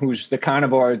Saladino, who's the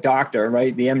carnivore doctor,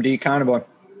 right? The MD carnivore.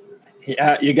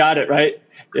 Yeah, you got it, right?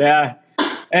 Yeah.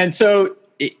 And so,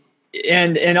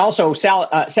 and also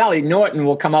Sally Norton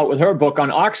will come out with her book on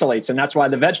oxalates. And that's why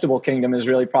the vegetable kingdom is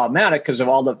really problematic, because of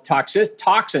all the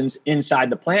toxins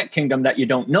inside the plant kingdom that you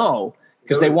don't know.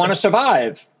 Because they want to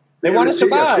survive. They want to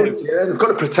survive. Yeah, they've got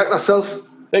to protect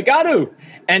themselves. They got to.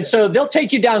 And so they'll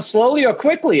take you down slowly or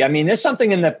quickly. I mean, there's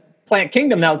something in the plant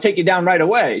kingdom that'll take you down right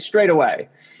away, straight away.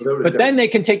 But then they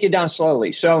can take you down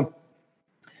slowly. So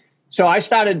I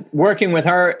started working with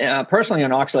her personally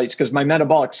on oxalates because my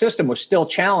metabolic system was still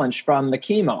challenged from the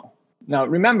chemo. Now,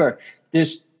 remember,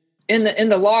 there's in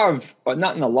the law of, or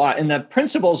not in the law, in the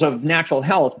principles of natural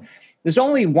health, there's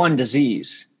only one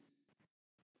disease.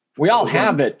 We all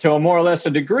have it to a more or less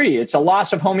a degree. It's a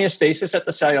loss of homeostasis at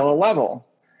the cellular level.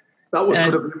 That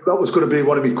was going to be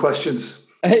one of my questions.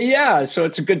 Yeah, so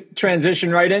it's a good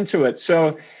transition right into it.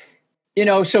 So,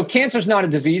 so cancer is not a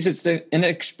disease. It's an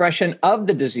expression of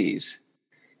the disease.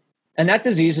 And that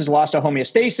disease is loss of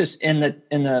homeostasis in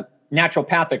the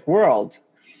naturopathic world.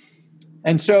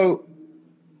 And so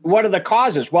what are the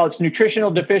causes? Well, it's nutritional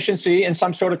deficiency and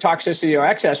some sort of toxicity or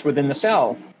excess within the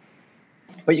cell.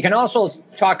 But you can also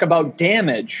talk about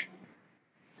damage,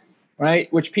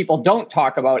 right? Which people don't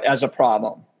talk about as a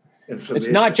problem. It's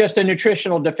not just a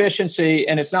nutritional deficiency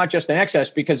and it's not just an excess,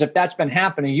 because if that's been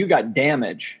happening, you got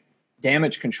damage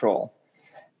control.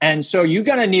 And so you're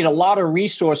going to need a lot of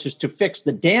resources to fix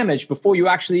the damage before you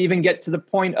actually even get to the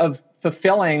point of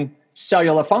fulfilling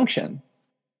cellular function.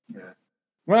 Yeah.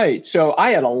 Right. So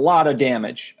I had a lot of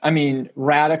damage. I mean,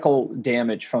 radical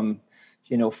damage from,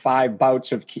 4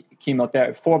 bouts of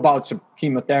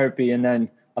chemotherapy, and then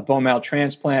a bone marrow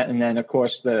transplant. And then of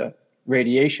course the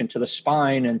radiation to the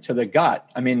spine and to the gut.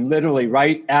 I mean, literally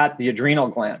right at the adrenal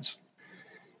glands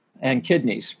and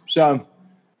kidneys. So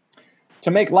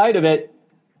to make light of it,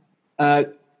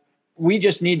 we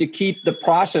just need to keep the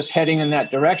process heading in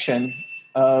that direction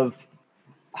of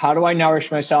how do I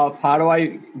nourish myself? How do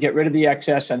I get rid of the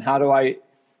excess? And how do I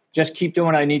just keep doing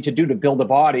what I need to do to build a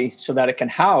body so that it can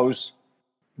house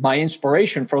my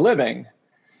inspiration for living?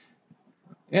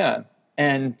 Yeah.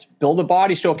 And build a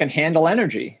body so it can handle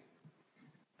energy.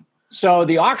 So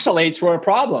the oxalates were a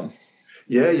problem.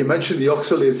 Yeah, you mentioned the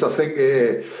oxalates. I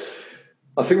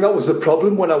think that was the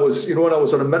problem when I was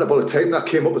on a metabolic type, and that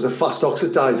came up as a fast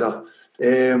oxidizer.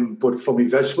 But for my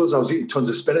vegetables, I was eating tons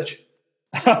of spinach.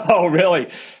 Oh, really? Yeah,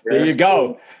 there you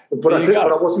go. But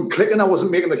I wasn't clicking. I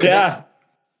wasn't making the connection.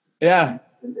 Yeah.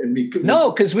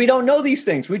 No, because we don't know these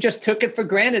things. We just took it for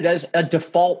granted as a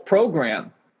default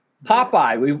program.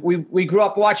 Popeye. We grew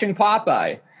up watching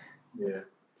Popeye. Yeah.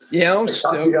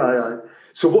 Exactly.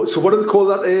 So what do they call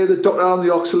that? The doctor on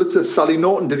the oxalates? Sally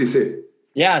Norton, did he say?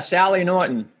 Yeah, Sally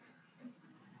Norton.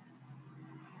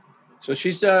 So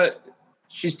she's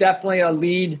definitely a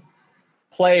lead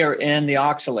player in the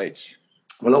oxalates.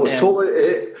 Well, I was told.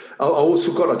 I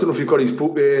also got. I don't know if you've got his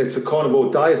book. It's a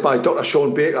Carnivore Diet by Dr.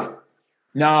 Sean Baker.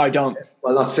 No, I don't.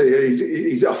 Well, that's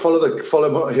it. I follow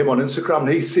him on Instagram, and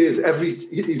he says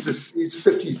he's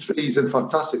 53. He's in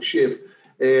fantastic shape,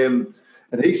 and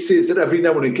he says that every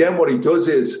now and again, what he does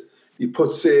is he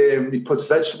puts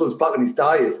vegetables back in his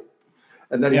diet.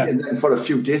 And then for a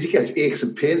few days, he gets aches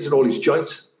and pains in all his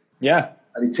joints. Yeah.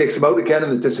 And he takes them out again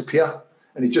and they disappear.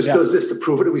 And he just does this to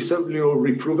prove it to himself,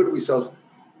 reprove it to himself.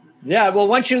 Yeah. Well,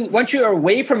 once you're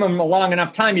away from him a long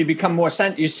enough time, you become you're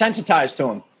sensitized to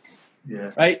him.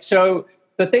 Yeah. Right. So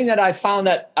the thing that I found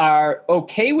that are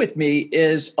okay with me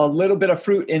is a little bit of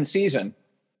fruit in season.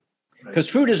 Because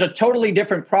fruit is a totally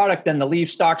different product than the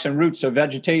leaves, stalks, and roots of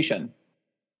vegetation.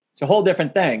 It's a whole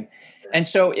different thing. And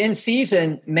so in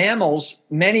season,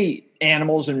 many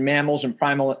animals and mammals and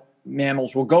primal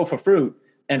mammals will go for fruit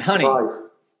and honey.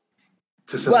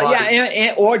 To survive. Well,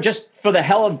 yeah, or just for the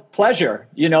hell of pleasure,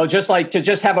 just like to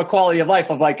just have a quality of life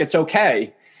of like, it's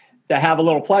okay to have a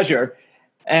little pleasure.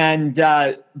 And,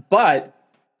 but,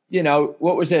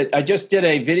 what was it? I just did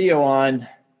a video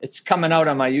it's coming out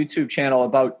on my YouTube channel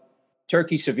about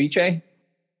turkey ceviche.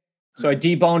 So I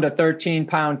deboned a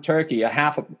 13-pound turkey, a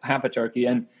half a turkey,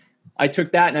 and I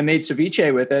took that and I made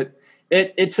ceviche with it.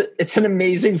 It's an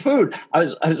amazing food. I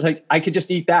was like, I could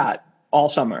just eat that all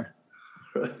summer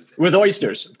with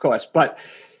oysters, of course. But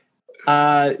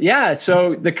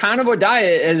so the carnivore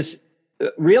diet is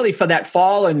really for that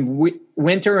fall and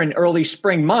winter and early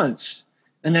spring months.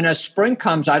 And then as spring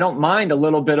comes, I don't mind a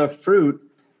little bit of fruit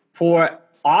for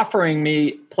offering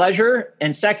me pleasure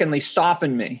and secondly,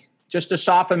 soften me, just to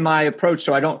soften my approach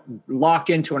so I don't lock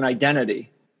into an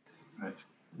identity.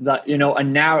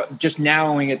 Just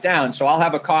narrowing it down. So I'll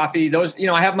have a coffee. Those,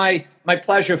 I have my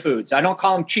pleasure foods. I don't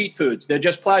call them cheat foods. They're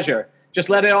just pleasure. Just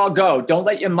let it all go. Don't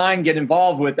let your mind get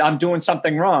involved with I'm doing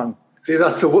something wrong. See,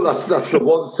 that's the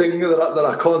one thing that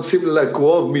I can't seem to let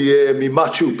go of. Me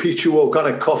Machu Picchu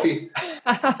organic coffee.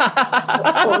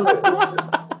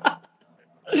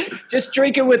 Just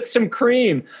drink it with some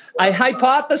cream. I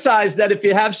hypothesize that if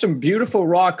you have some beautiful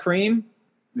raw cream,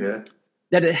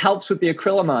 that it helps with the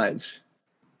acrylamides.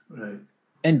 Right.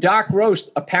 And dark roast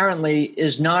apparently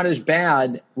is not as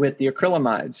bad with the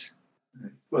acrylamides.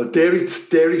 Well, dairy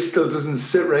still doesn't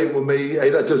sit right with me.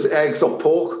 Either does eggs or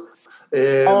pork.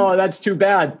 Oh, that's too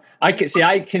bad. I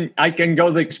can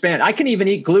go the expand. I can even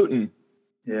eat gluten.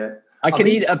 Yeah. I can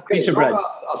eat a piece of bread.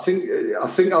 I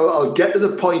think I'll get to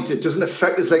the point. It doesn't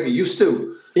affect us like it used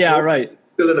to. Yeah, right.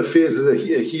 Still in a phase of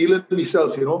healing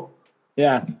myself,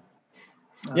 Yeah.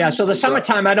 Yeah. So the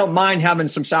summertime, I don't mind having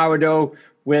some sourdough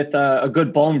with a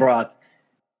good bone broth,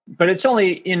 but it's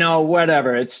only,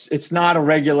 whatever. It's not a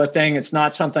regular thing. It's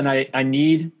not something I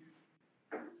need.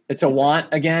 It's a want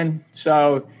again.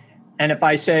 So, and if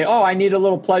I say, oh, I need a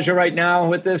little pleasure right now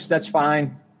with this, that's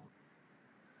fine.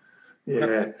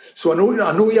 Yeah. So I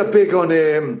know you're big on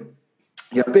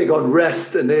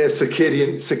rest and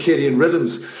circadian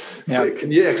rhythms. Yeah.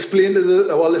 Can you explain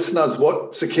to our listeners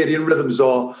what circadian rhythms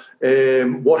are,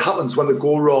 what happens when they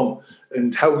go wrong,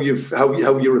 and how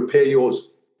you repair yours?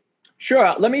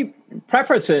 Sure. Let me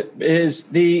preface it. Is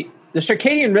the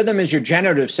circadian rhythm is your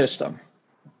generative system,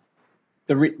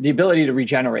 the ability to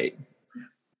regenerate.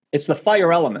 It's the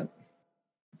fire element.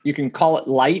 You can call it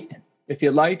light if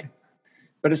you like,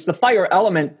 but it's the fire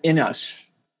element in us.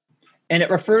 And it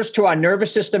refers to our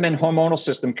nervous system and hormonal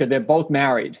system because they're both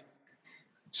married.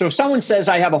 So if someone says,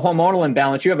 I have a hormonal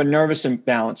imbalance, you have a nervous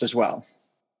imbalance as well.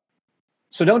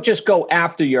 So don't just go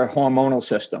after your hormonal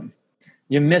system.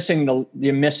 You're missing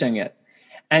it.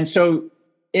 And so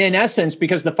in essence,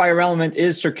 because the fire element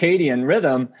is circadian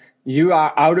rhythm, you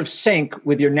are out of sync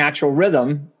with your natural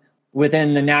rhythm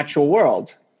within the natural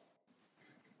world.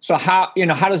 So how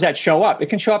does that show up? It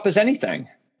can show up as anything.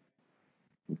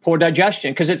 Poor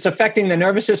digestion, because it's affecting the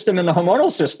nervous system and the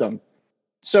hormonal system.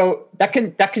 So that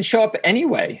can show up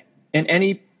anyway, in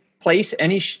any place,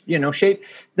 any shape.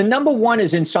 The number one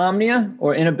is insomnia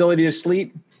or inability to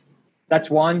sleep. That's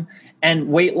one, and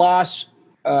weight loss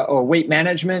or weight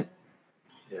management.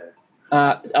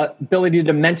 Yeah. Ability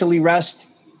to mentally rest.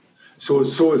 So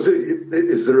is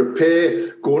the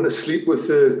repair going to sleep with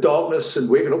the darkness and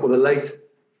waking up with the light?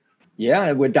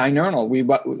 Yeah, we're diurnal.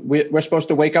 We're supposed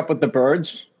to wake up with the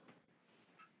birds,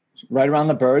 right around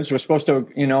the birds. We're supposed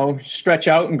to, stretch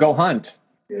out and go hunt.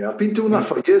 Yeah, I've been doing that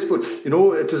for years, but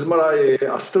it doesn't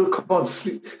matter. I still can't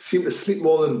seem to sleep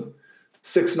more than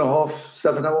 6.5,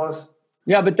 7 hours.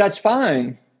 Yeah, but that's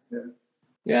fine. Yeah.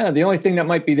 Yeah, the only thing that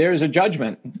might be there is a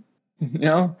judgment.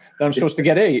 That I'm supposed to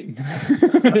get 8.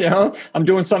 I'm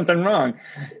doing something wrong.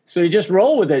 So you just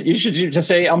roll with it. You should just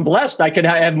say, I'm blessed. I could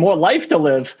have more life to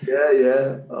live.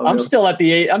 Yeah. I'm still at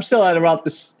the 8. I'm still at about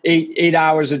this 8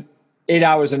 hours a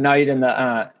night in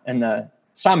the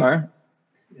summer,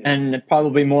 and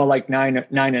probably more like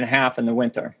 9.5 in the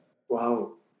winter.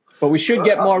 Wow. But we should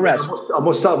get more rest. I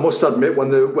must admit, when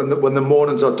the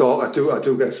mornings are dark, I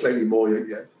do get slightly more.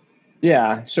 Yeah.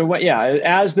 Yeah. So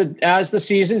as the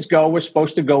seasons go, we're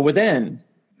supposed to go within.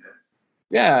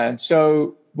 Yeah.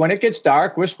 So when it gets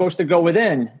dark, we're supposed to go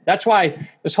within. That's why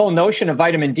this whole notion of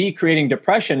vitamin D creating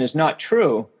depression is not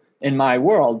true in my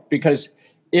world, because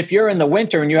if you're in the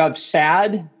winter and you have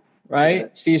SAD,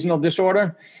 right? Seasonal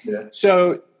disorder. Yeah.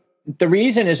 So the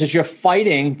reason is you're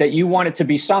fighting that you want it to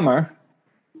be summer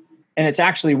and it's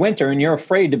actually winter and you're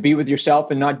afraid to be with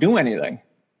yourself and not do anything.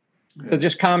 To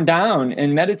just calm down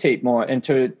and meditate more and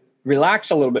to relax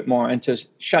a little bit more and to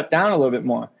shut down a little bit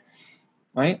more,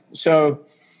 right? So,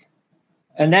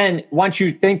 and then once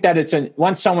you think that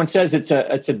once someone says it's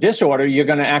a disorder, you're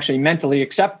going to actually mentally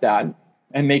accept that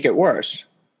and make it worse.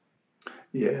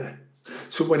 Yeah.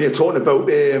 So when you're talking about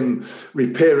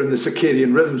repairing the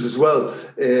circadian rhythms as well,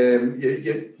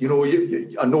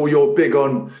 I know you're big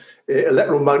on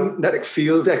electromagnetic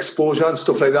field exposure and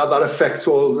stuff like that. That affects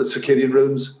all the circadian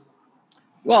rhythms.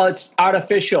 Well, it's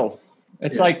artificial.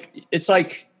 It's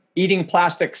like eating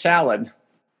plastic salad.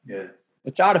 Yeah.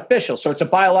 It's artificial. So it's a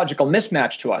biological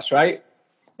mismatch to us, right?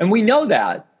 And we know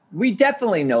that. We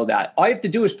definitely know that. All you have to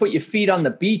do is put your feet on the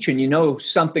beach and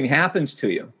something happens to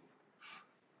you.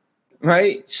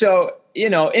 Right? So,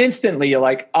 instantly you're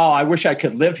like, oh, I wish I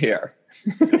could live here.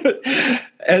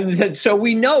 And so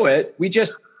we know it. We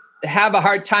just have a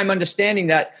hard time understanding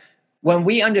that when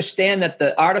we understand that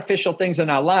the artificial things in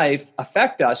our life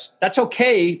affect us, that's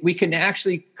okay. We can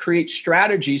actually create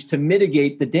strategies to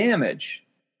mitigate the damage,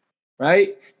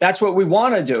 right? That's what we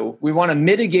want to do. We want to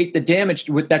mitigate the damage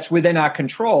that's within our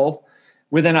control,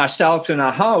 within ourselves and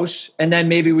our house, and then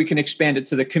maybe we can expand it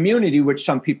to the community, which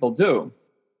some people do.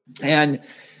 And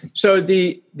so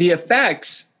the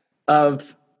effects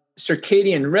of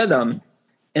circadian rhythm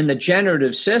in the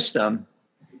generative system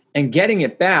and getting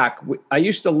it back, I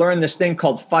used to learn this thing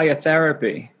called fire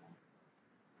therapy.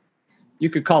 you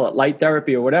could call it light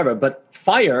therapy or whatever, but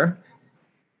fire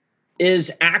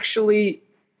is actually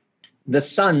the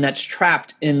sun that's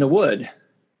trapped in the wood.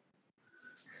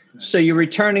 So you're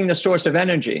returning the source of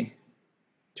energy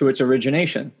to its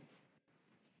origination.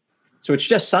 So it's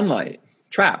just sunlight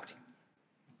trapped.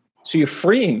 So you're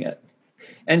freeing it.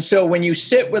 And so when you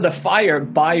sit with a fire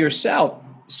by yourself,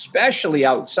 especially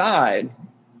outside,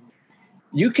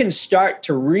 you can start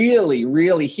to really,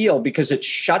 really heal because it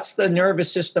shuts the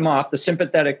nervous system off, the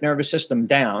sympathetic nervous system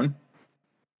down,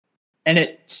 and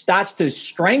it starts to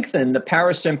strengthen the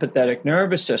parasympathetic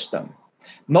nervous system.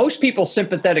 Most people's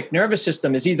sympathetic nervous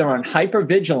system is either on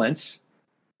hypervigilance,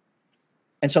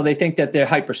 and so they think that they're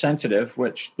hypersensitive,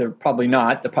 which they're probably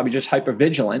not. They're probably just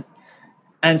hypervigilant.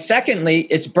 And secondly,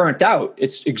 it's burnt out.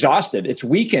 It's exhausted. It's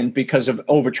weakened because of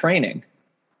overtraining.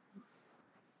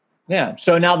 Yeah.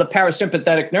 So now the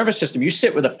parasympathetic nervous system, you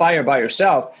sit with a fire by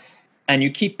yourself and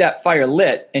you keep that fire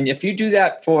lit. And if you do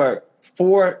that for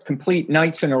 4 complete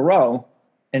nights in a row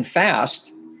and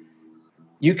fast,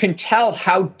 you can tell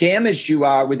how damaged you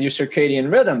are with your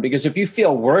circadian rhythm. Because if you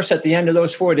feel worse at the end of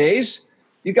those 4 days,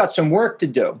 you got some work to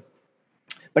do.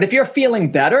 But if you're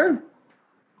feeling better,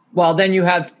 well, then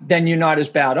you're not as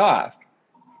bad off.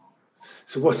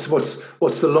 So what's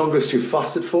the longest you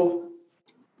fasted for?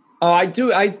 Oh, I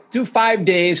do 5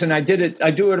 days, and I do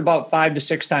it about 5 to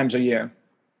 6 times a year.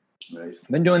 Right. I've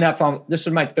been doing that this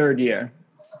is my 3rd year.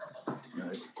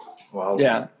 Right. Wow.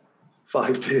 Yeah.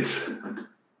 5 days.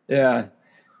 Yeah.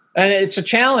 And it's a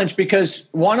challenge because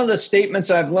one of the statements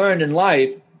I've learned in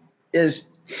life is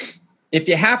if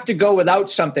you have to go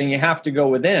without something, you have to go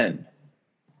within.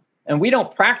 And we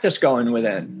don't practice going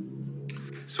within.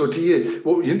 So do you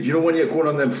know when you're going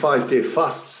on them 5-day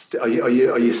fasts, are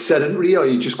you sedentary or are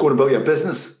you just going about your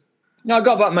business? No, I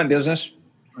go about my business.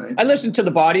 Right. I listen to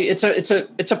the body. It's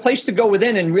a place to go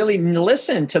within and really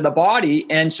listen to the body.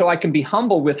 And so I can be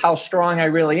humble with how strong I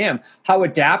really am. How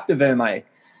adaptive am I?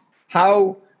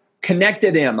 How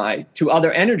connected am I to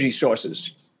other energy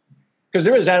sources? Because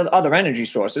there is other energy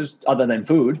sources other than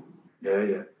food.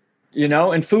 Yeah. You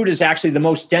know, and food is actually the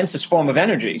most densest form of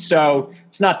energy. So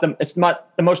it's not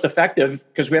the most effective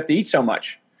because we have to eat so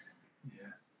much. Yeah.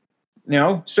 You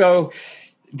know, so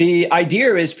the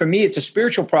idea is for me, it's a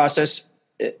spiritual process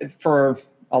for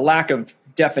a lack of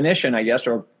definition, I guess,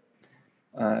 or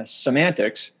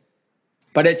semantics.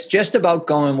 But it's just about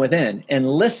going within and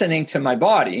listening to my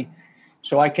body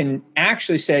so I can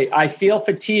actually say, I feel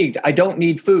fatigued. I don't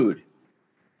need food.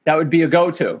 That would be a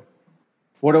go-to.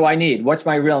 What do I need? What's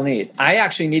my real need? I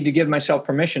actually need to give myself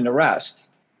permission to rest.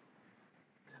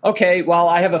 Okay, well,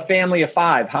 I have a family of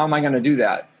 5. How am I going to do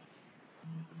that?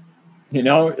 You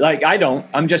know, like I don't.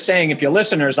 I'm just saying if your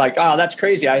listener's like, oh, that's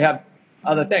crazy. I have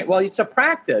other things. Well, it's a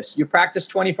practice. You practice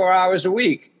 24 hours a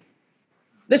week.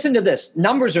 Listen to this.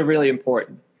 Numbers are really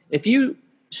important. If you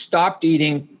stopped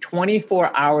eating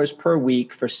 24 hours per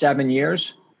week for 7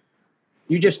 years,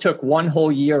 you just took 1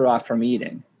 whole year off from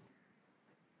eating.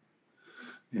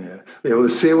 Yeah. Well, they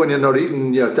say when you're not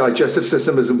eating, your digestive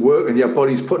system isn't working, your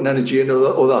body's putting energy into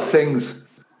other things.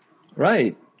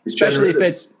 Right. Especially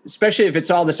if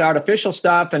it's all this artificial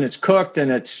stuff and it's cooked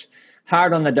and it's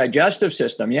hard on the digestive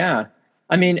system. Yeah.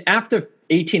 I mean, after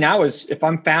 18 hours, if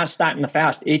I'm starting to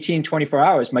fast 18, 24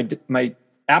 hours, my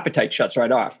appetite shuts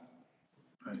right off.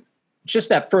 Right. It's just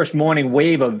that first morning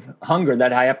wave of hunger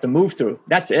that I have to move through.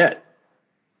 That's it.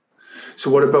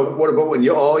 So what about when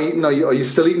you are eating? Are you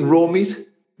still eating raw meat?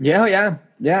 Yeah.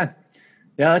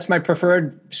 That's my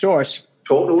preferred source.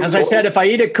 As I said, if I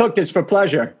eat it cooked, it's for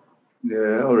pleasure.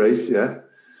 Yeah. All right. Yeah.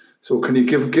 So can you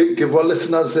give our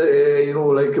listeners, an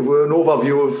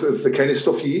overview of the kind of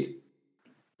stuff you eat?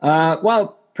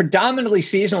 Well, predominantly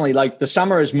seasonally. Like the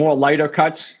summer is more lighter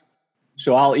cuts,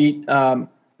 so I'll eat.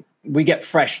 We get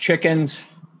fresh chickens,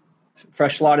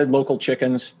 fresh slaughtered local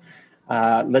chickens.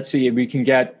 Let's see, we can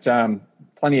get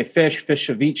plenty of fish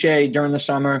ceviche during the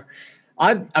summer.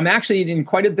 I'm actually eating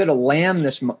quite a bit of lamb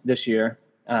this year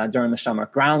during the summer.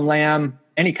 Ground lamb,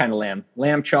 any kind of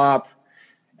lamb chop,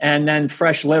 and then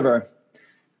fresh liver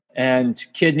and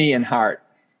kidney and heart.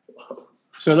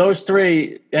 So those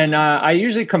 3, and I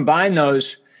usually combine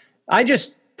those. I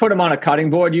just put them on a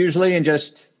cutting board usually and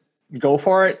just go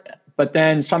for it. But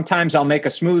then sometimes I'll make a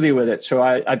smoothie with it. So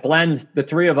I blend the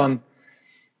 3 of them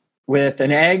with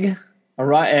an egg, a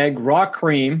raw egg, raw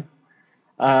cream,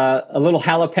 a little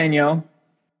jalapeno,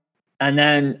 and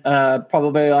then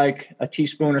probably like a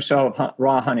teaspoon or so of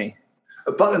raw honey.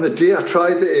 Back in the day, I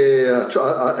tried.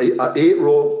 I ate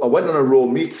raw. I went on a raw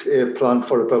meat plan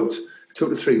for about 2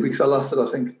 to 3 weeks. I lasted,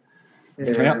 I think.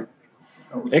 Yeah.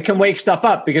 It can wake stuff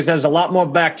up because there's a lot more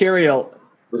bacterial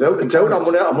Without a doubt, I'm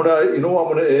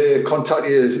gonna contact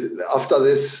you after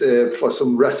this for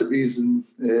some recipes, and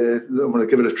I'm gonna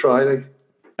give it a try. Like.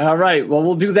 All right. Well,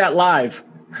 we'll do that live.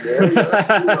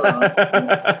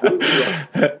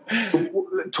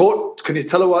 So, can you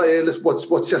tell her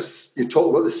what's just you talk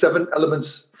about the 7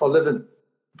 elements for living?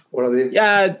 What are they?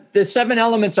 Yeah, the 7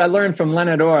 elements I learned from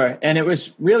Leonard Orr, and it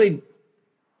was really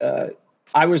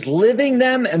I was living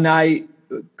them, and I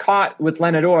caught with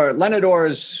Leonard Orr. Leonard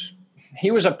Orr he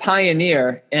was a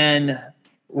pioneer in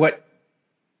what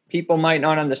people might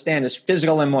not understand is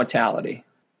physical immortality.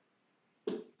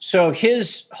 So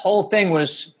his whole thing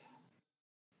was,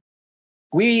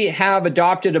 we have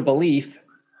adopted a belief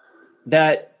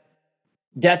that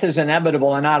death is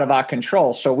inevitable and out of our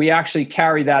control. So we actually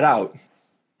carry that out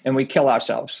and we kill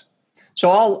ourselves.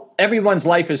 So everyone's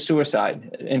life is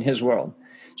suicide in his world.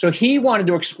 So he wanted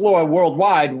to explore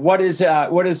worldwide what is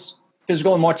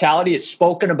physical immortality. It's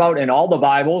spoken about in all the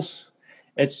Bibles.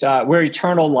 It's we're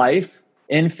eternal life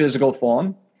in physical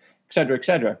form, et cetera, et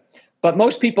cetera. But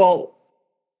most people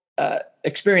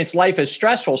experience life as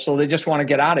stressful, so they just want to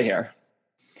get out of here.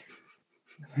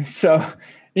 So,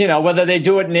 whether they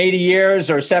do it in 80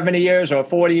 years or 70 years or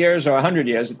 40 years or 100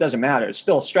 years, it doesn't matter. It's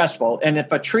still stressful. And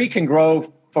if a tree can grow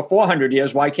for 400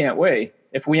 years, why can't we?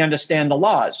 If we understand the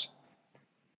laws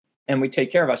and we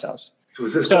take care of ourselves. So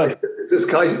is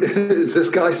this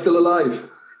guy still alive?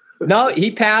 No, he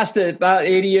passed at about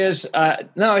 80 years.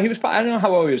 No, he was, I don't know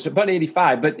how old he was, about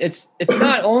 85. But it's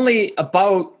not only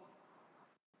about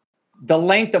the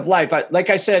length of life. Like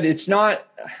I said, it's not,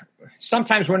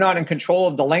 sometimes we're not in control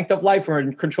of the length of life, we're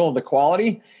in control of the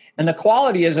quality. And the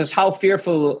quality is how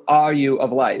fearful are you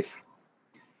of life?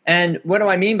 And what do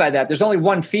I mean by that? There's only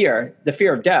one fear, the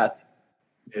fear of death.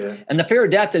 Yeah. And the fear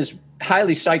of death is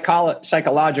highly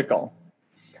psychological.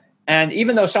 And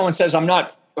even though someone says, I'm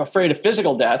not afraid of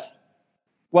physical death,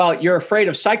 well, you're afraid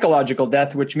of psychological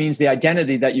death, which means the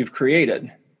identity that you've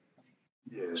created.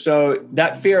 Yeah. So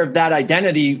that fear of that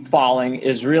identity falling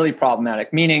is really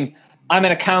problematic, meaning I'm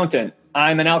an accountant,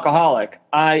 I'm an alcoholic,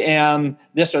 I am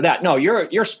this or that. No,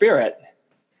 you're spirit.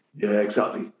 Yeah,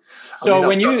 exactly.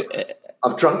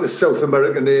 I've drank the South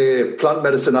American plant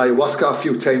medicine ayahuasca a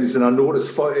few times, and I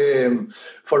noticed for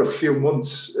a few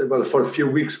months, for a few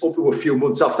weeks, up to a few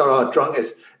months after I drank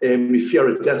it, my fear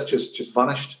of death just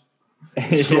vanished.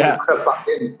 Yeah, crept back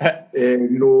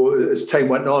in, as time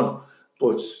went on.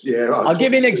 But yeah, I'll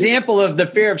give you an example of the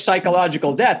fear of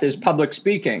psychological death is public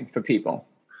speaking for people.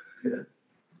 Yeah.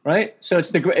 Right. So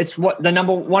one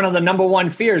of the number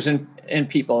one fears in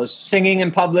people is singing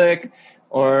in public,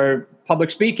 or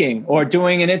public speaking, or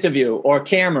doing an interview, or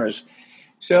cameras.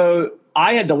 So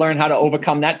I had to learn how to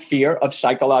overcome that fear of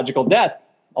psychological death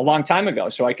a long time ago.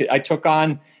 So I took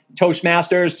on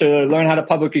Toastmasters to learn how to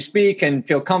publicly speak and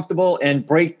feel comfortable and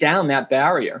break down that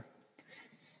barrier.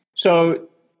 So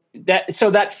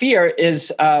that fear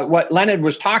is what Leonard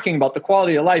was talking about. The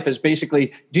quality of life is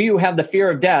basically, do you have the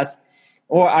fear of death,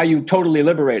 or are you totally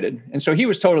liberated? And so he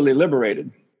was totally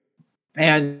liberated.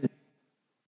 And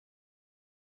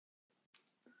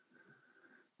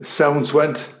the sounds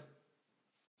went.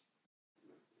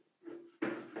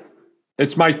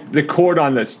 It's the cord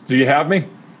on this. Do you have me?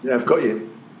 Yeah, I've got you.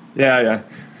 Yeah.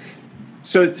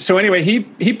 So anyway,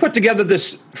 he put together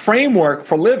this framework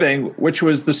for living, which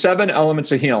was the 7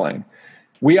 elements of healing.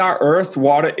 We are earth,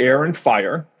 water, air, and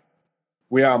fire.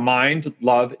 We are mind,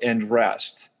 love, and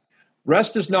rest.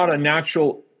 Rest is not a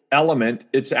natural element.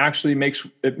 It's actually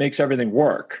makes everything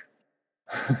work.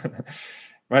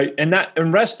 Right?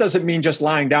 And rest doesn't mean just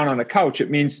lying down on a couch. It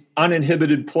means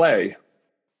uninhibited play.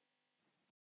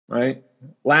 Right?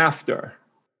 Laughter.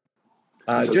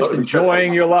 Just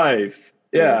enjoying your life.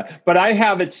 Yeah. But I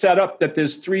have it set up that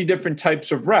there's 3 different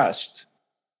types of rest.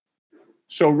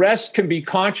 So rest can be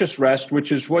conscious rest,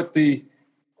 which is what the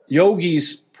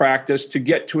yogis practice to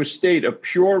get to a state of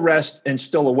pure rest and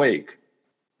still awake.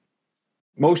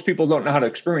 Most people don't know how to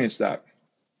experience that.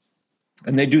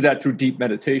 And they do that through deep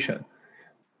meditation.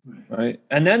 Right?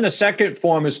 And then the second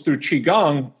form is through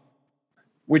Qigong,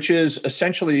 which is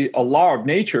essentially a law of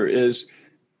nature, is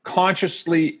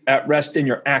consciously at rest in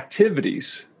your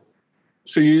activities.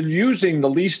 So you're using the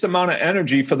least amount of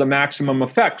energy for the maximum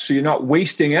effect. So you're not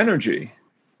wasting energy.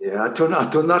 Yeah, I've done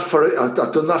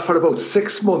that for about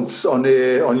 6 months on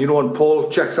Paul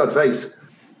Chek's advice.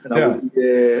 And I was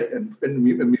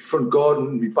in my front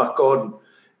garden, my back garden,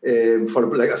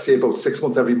 for, like I say, about 6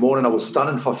 months every morning. I was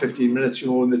standing for 15 minutes,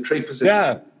 in the tree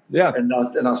position. Yeah.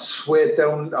 And I sweat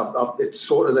down. It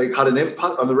sort of like had an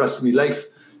impact on the rest of my life.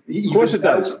 Of course it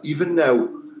does. Even now,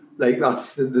 like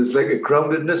there's like a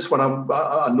groundedness when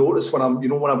I notice when I'm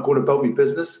going about my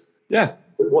business. Yeah.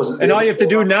 It wasn't. And all you have to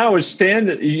do now is stand.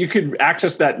 You could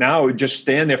access that now. Just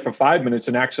stand there for 5 minutes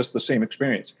and access the same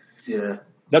experience. Yeah.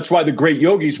 That's why the great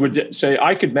yogis would say,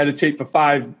 I could meditate for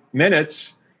 5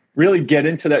 minutes, really get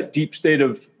into that deep state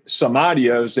of samadhi,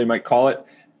 as they might call it.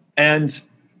 And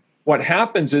what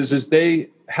happens is they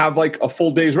have like a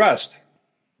full day's rest.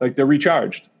 Like they're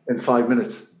recharged. In 5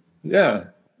 minutes. Yeah.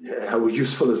 Yeah. How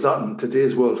useful is that in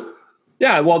today's world?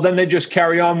 Yeah. Well, then they just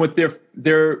carry on with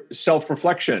their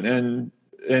self-reflection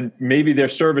and maybe their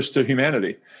service to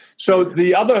humanity. So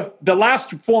the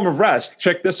last form of rest,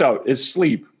 check this out, is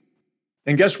sleep.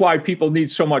 And guess why people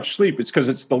need so much sleep? It's because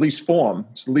it's the least form.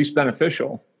 It's the least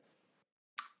beneficial.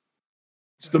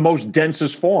 It's the most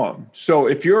densest form. So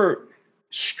if you're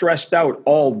stressed out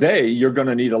all day, you're going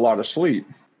to need a lot of sleep.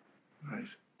 Right.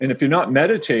 And if you're not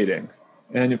meditating,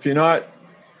 and if you're not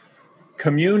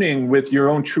communing with your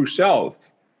own true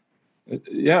self,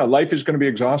 life is going to be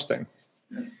exhausting.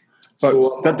 But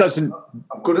so that doesn't.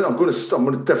 I'm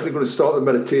definitely going to start the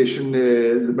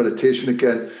meditation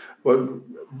again. But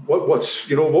what's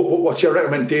your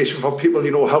recommendation for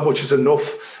people? How much is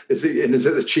enough? Is it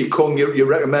the Qigong you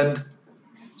recommend?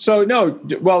 So no,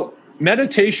 well,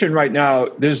 meditation right now,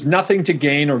 there's nothing to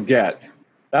gain or get.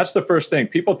 That's the first thing.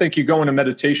 People think you go into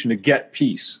meditation to get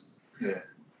peace. Yeah.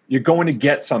 You're going to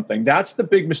get something. That's the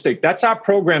big mistake. That's our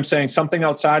program saying something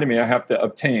outside of me I have to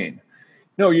obtain.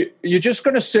 No, you're just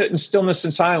going to sit in stillness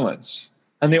and silence.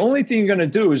 And the only thing you're going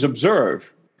to do is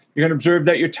observe. You're going to observe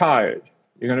that you're tired.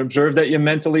 You're going to observe that you're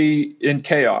mentally in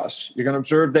chaos. You're going to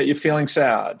observe that you're feeling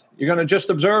sad. You're going to just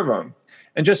observe them.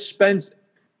 And just spend,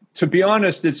 to be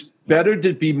honest, it's better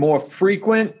to be more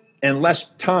frequent and less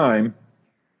time.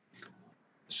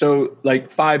 So like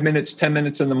 5 minutes, 10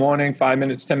 minutes in the morning, 5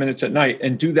 minutes, 10 minutes at night,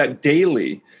 and do that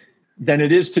daily than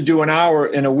it is to do an hour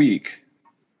in a week.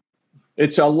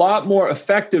 It's a lot more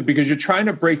effective because you're trying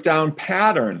to break down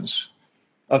patterns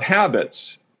of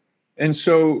habits. And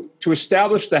so to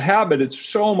establish the habit, it's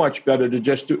so much better to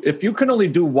just do, if you can only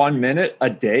do 1 minute a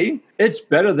day, it's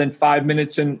better than 5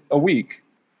 minutes in a week.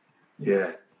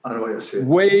 Yeah, I know what you're saying.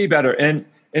 Way better. And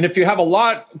if you have a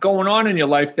lot going on in your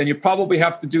life, then you probably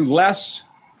have to do less,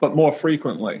 but more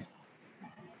frequently.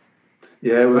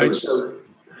 Yeah, well, right?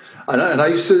 And I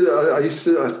used to.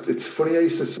 It's funny. I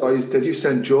used to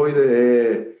enjoy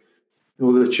the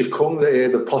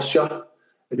Qigong, the posture.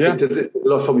 It did a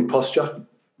lot for me posture.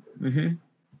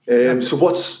 Mm-hmm. So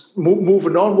what's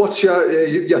moving on? What's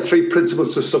your 3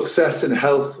 principles to success in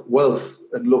health, wealth,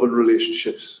 and love and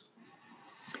relationships?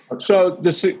 So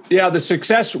the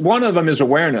success. One of them is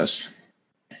awareness.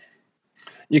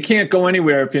 You can't go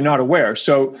anywhere if you're not aware.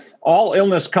 So all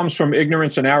illness comes from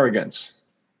ignorance and arrogance.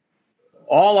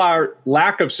 All our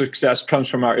lack of success comes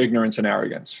from our ignorance and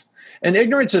arrogance. And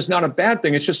ignorance is not a bad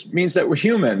thing. It just means that we're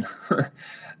human.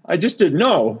 I just didn't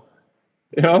know,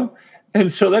 And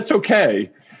so that's okay.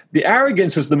 The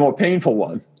arrogance is the more painful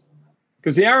one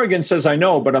because the arrogance says, I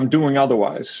know, but I'm doing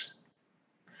otherwise.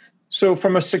 So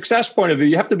from a success point of view,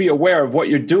 you have to be aware of what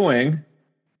you're doing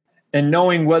and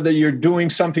knowing whether you're doing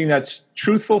something that's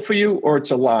truthful for you or it's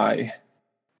a lie.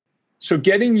 So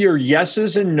getting your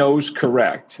yeses and nos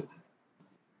correct.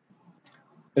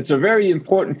 It's a very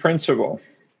important principle.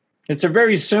 It's a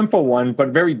very simple one, but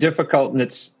very difficult in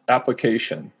its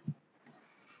application.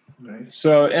 Right.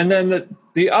 So, and then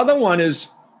the other one is,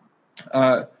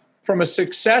 from a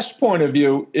success point of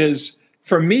view, is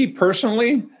for me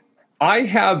personally, I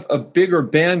have a bigger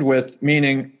bandwidth,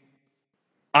 meaning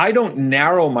I don't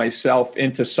narrow myself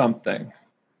into something.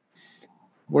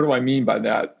 What do I mean by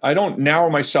that? I don't narrow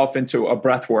myself into a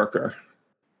breath worker.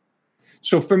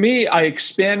 So for me, I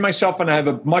expand myself and I have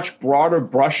a much broader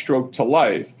brushstroke to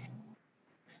life.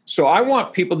 So I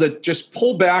want people to just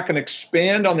pull back and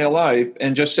expand on their life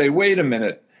and just say, wait a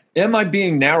minute, am I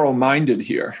being narrow-minded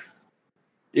here?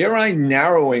 Am I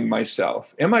narrowing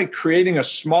myself? Am I creating a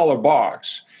smaller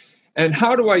box? And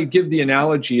how do I give the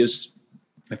analogy is,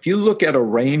 if you look at a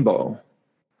rainbow,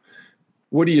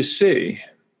 what do you see?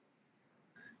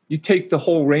 You take the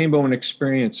whole rainbow and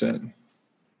experience it.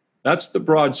 That's the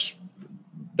broad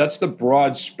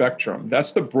spectrum.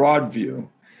 That's the broad view.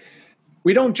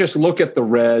 We don't just look at the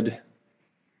red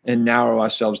and narrow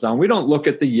ourselves down. We don't look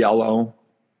at the yellow.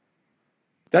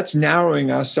 That's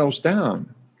narrowing ourselves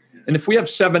down. And if we have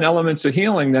 7 elements of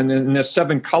healing, then and there's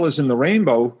 7 colors in the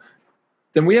rainbow,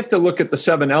 then we have to look at the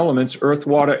 7 elements, earth,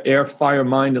 water, air, fire,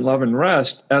 mind, and love and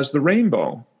rest, as the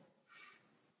rainbow.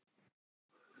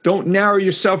 Don't narrow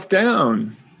yourself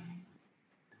down.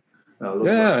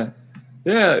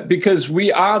 Yeah, because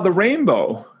we are the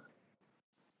rainbow.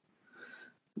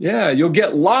 Yeah, you'll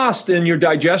get lost in your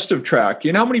digestive tract.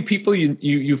 You know how many people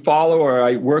you follow or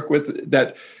I work with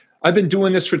that I've been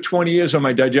doing this for 20 years on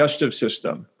my digestive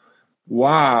system.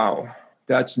 Wow,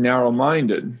 that's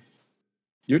narrow-minded.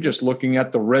 You're just looking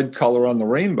at the red color on the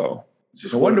rainbow.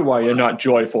 No wonder why you're not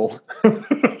joyful.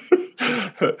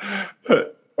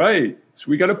 Right. So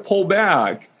we got to pull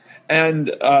back.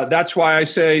 And that's why I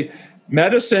say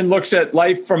medicine looks at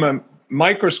life from a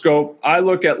microscope. I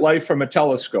look at life from a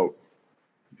telescope.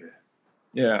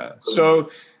 Yeah. So,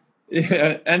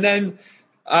 yeah. And then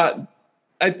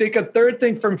I think a third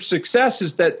thing from success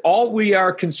is that all we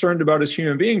are concerned about as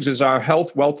human beings is our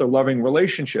health, wealth, or loving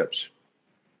relationships.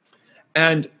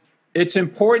 And it's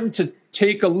important to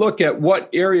take a look at what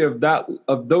area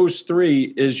of those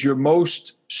three is your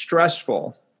most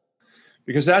stressful,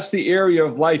 because that's the area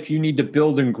of life you need to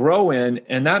build and grow in,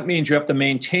 and that means you have to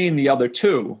maintain the other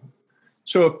two.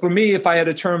 So for me, if I had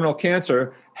a terminal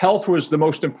cancer, health was the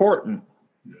most important.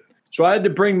 So I had to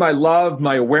bring my love,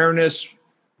 my awareness,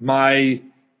 my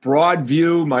broad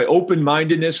view, my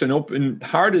open-mindedness and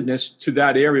open-heartedness to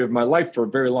that area of my life for a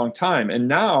very long time. And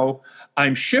now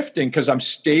I'm shifting because I'm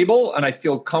stable and I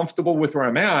feel comfortable with where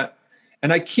I'm at.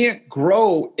 And I can't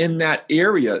grow in that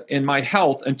area in my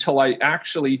health until I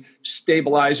actually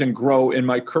stabilize and grow in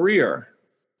my career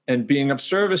and being of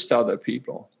service to other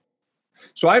people.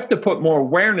 So I have to put more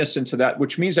awareness into that,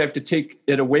 which means I have to take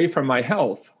it away from my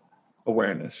health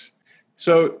awareness.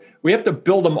 So we have to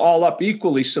build them all up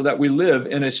equally so that we live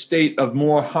in a state of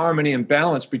more harmony and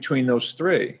balance between those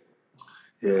three.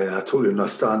 Yeah, I totally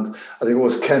understand. I think it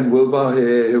was Ken Wilber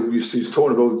who was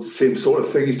talking about the same sort of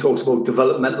thing. He talks about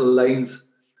developmental lines.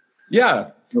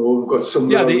 Yeah. We've got some.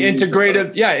 Yeah, the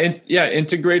integrative.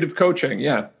 Integrative coaching.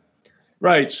 Yeah,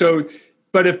 right. So,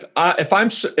 but if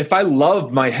I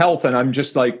love my health and I'm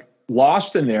just like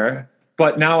lost in there,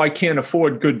 but now I can't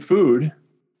afford good food,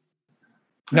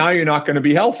 now you're not going to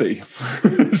be healthy.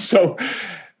 So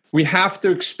we have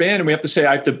to expand and we have to say,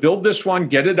 I have to build this one,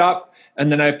 get it up.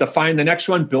 And then I have to find the next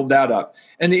one, build that up.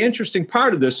 And the interesting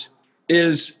part of this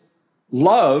is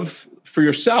love for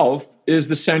yourself is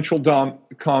the central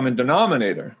common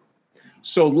denominator.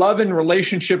 So love in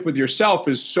relationship with yourself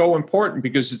is so important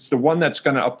because it's the one that's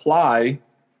going to apply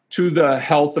to the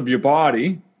health of your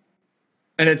body.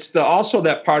 And it's also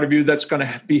that part of you that's going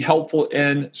to be helpful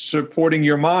in supporting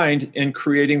your mind in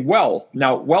creating wealth.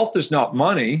 Now, wealth is not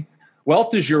money.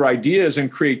 Wealth is your ideas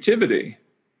and creativity.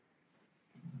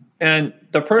 And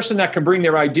the person that can bring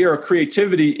their idea or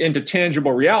creativity into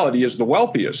tangible reality is the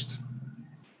wealthiest.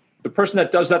 The person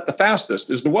that does that the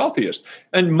fastest is the wealthiest.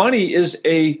 And money is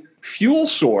a fuel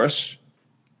source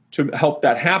to help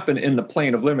that happen in the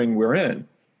plane of living we're in.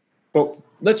 But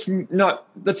let's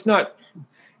not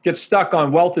get stuck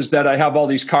on wealth is that I have all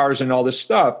these cars and all this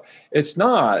stuff. It's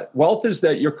not. Wealth is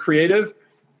that you're creative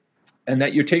and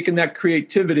that you're taking that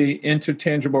creativity into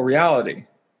tangible reality.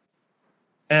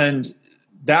 And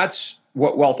that's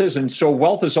what wealth is. And so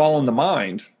wealth is all in the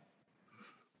mind.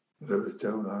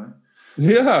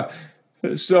 Yeah.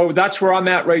 So that's where I'm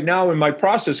at right now in my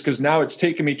process, because now it's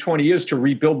taken me 20 years to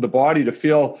rebuild the body to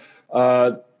feel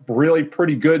really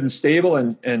pretty good and stable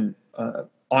and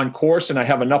on course. And I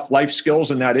have enough life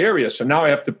skills in that area. So now I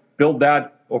have to build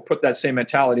that or put that same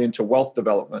mentality into wealth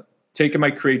development, taking my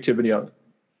creativity out.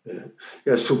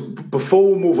 Yeah. So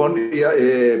before we move on to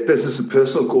your business and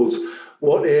personal goals,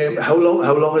 how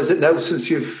long is it now since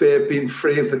you've been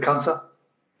free of the cancer?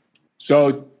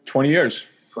 So 20 years.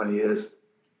 20 years.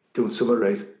 Doing something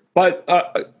right. But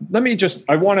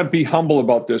I want to be humble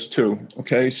about this too.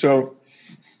 Okay. So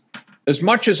as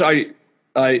much as I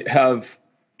have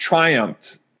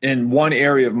triumphed in one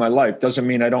area of my life doesn't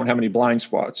mean I don't have any blind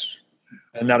spots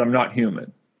and that I'm not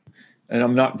human and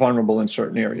I'm not vulnerable in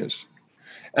certain areas.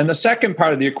 And the second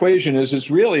part of the equation is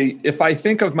really, if I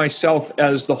think of myself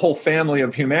as the whole family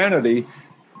of humanity,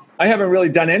 I haven't really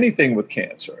done anything with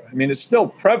cancer. I mean, it's still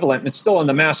prevalent and it's still in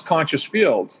the mass conscious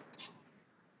field.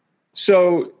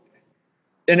 So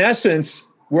in essence,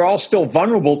 we're all still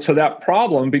vulnerable to that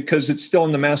problem because it's still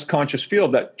in the mass conscious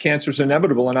field that cancer is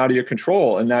inevitable and out of your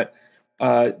control and that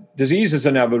disease is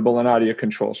inevitable and out of your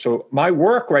control. So my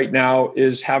work right now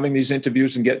is having these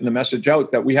interviews and getting the message out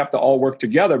that we have to all work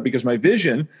together, because my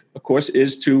vision, of course,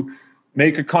 is to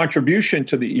make a contribution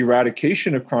to the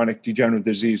eradication of chronic degenerative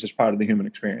disease as part of the human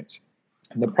experience.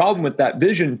 And the problem with that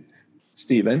vision,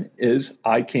 Stephen, is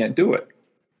I can't do it.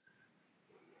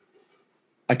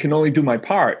 I can only do my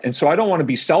part. And so I don't want to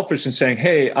be selfish and saying,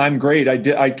 hey, I'm great.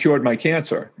 I cured my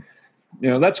cancer.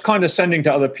 That's condescending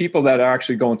to other people that are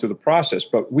actually going through the process.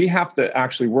 But we have to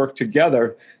actually work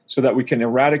together so that we can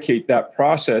eradicate that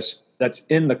process that's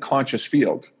in the conscious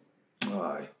field.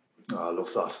 Aye. I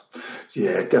love that.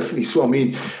 Yeah, definitely. So, I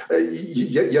mean,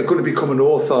 you're going to become an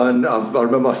author, and I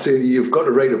remember saying you've got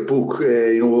to write a book.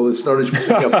 It's not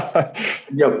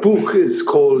your book is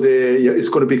called. It's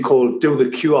going to be called "Do the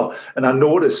Cure," and I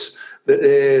notice that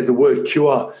the word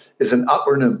 "cure" is an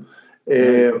acronym.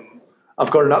 I've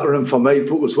got an acronym for my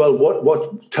book as well.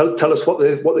 Tell us what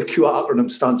the CURE acronym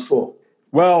stands for.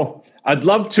 Well, I'd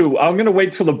love to. I'm going to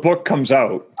wait till the book comes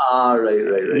out. Right.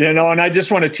 And I just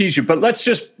want to tease you, but let's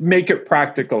just make it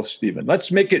practical, Stephen.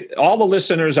 Let's make it, all the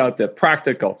listeners out there,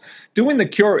 practical. Doing the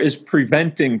cure is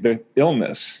preventing the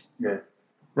illness. Yeah.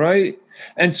 Right?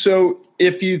 And so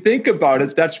if you think about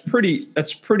it, that's pretty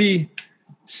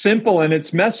simple in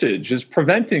its message, is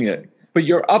preventing it. But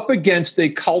you're up against a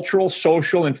cultural,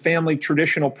 social, and family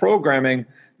traditional programming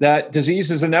that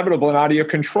disease is inevitable and out of your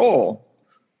control.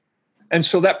 And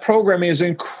so that programming is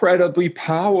incredibly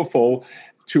powerful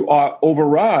to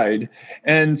override.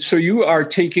 And so you are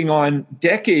taking on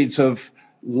decades of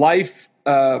life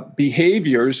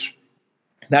behaviors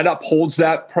that upholds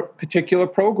that particular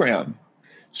program.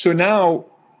 So now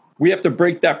we have to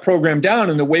break that program down.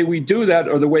 And the way we do that,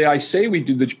 or the way I say we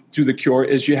do the cure,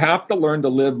 is you have to learn to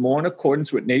live more in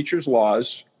accordance with nature's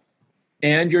laws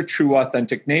and your true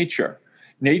authentic nature.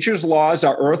 Nature's laws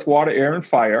are earth, water, air, and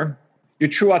fire. Your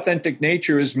true authentic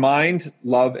nature is mind,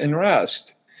 love, and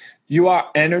rest. You are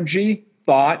energy,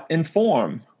 thought, and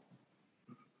form.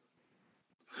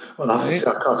 Well, I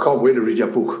can't wait to read your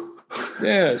book.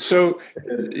 Yeah. So,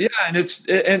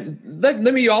 and let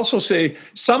me also say,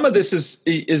 some of this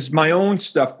is my own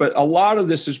stuff, but a lot of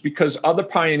this is because other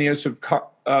pioneers have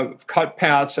cut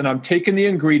paths, and I'm taking the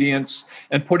ingredients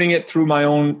and putting it through my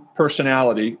own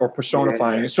personality or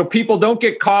personifying it. So people don't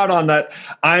get caught on that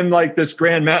I'm like this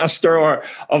grand master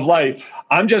of life.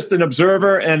 I'm just an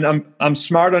observer, and I'm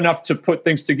smart enough to put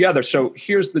things together. So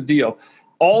here's the deal.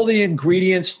 All the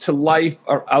ingredients to life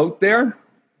are out there.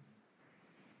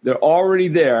 They're already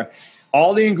there.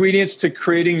 All the ingredients to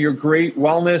creating your great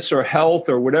wellness or health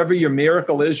or whatever your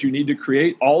miracle is you need to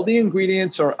create, all the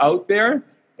ingredients are out there,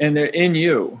 and they're in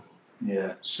you.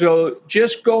 Yeah. So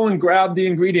just go and grab the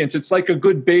ingredients. It's like a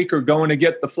good baker going to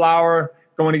get the flour,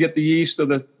 going to get the yeast, or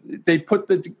they put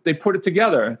it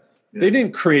together. Yeah. They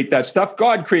didn't create that stuff.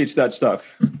 God creates that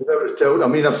stuff. Without a doubt. I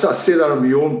mean, I say that in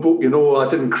my own book. I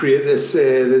didn't create this.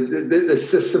 The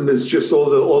system is just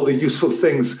all the useful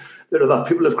things that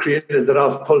people have created that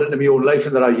I've pulled into my own life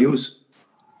and that I use.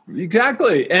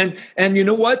 Exactly. And you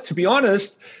know what? To be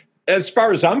honest, as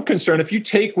far as I'm concerned, if you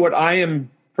take what I am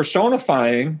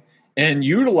personifying and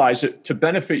utilize it to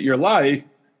benefit your life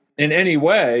in any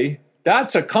way,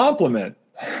 that's a compliment.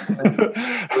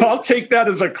 I'll take that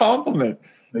as a compliment.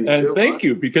 And thank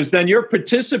you, because then you're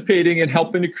participating in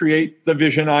helping to create the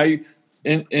vision I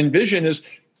envision. Is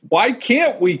why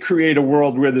can't we create a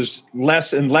world where there's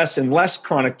less and less and less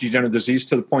chronic degenerative disease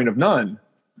to the point of none?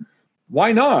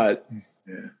 Why not?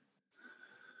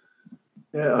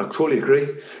 Yeah, I totally agree.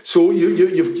 So do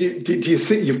you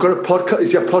see you've got a podcast?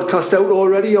 Is your podcast out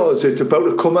already, or is it about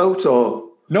to come out? Or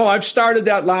no, I've started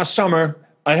that last summer.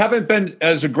 I haven't been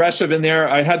as aggressive in there.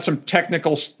 I had some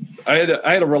technical. I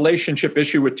had a relationship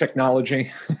issue with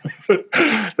technology.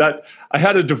 That I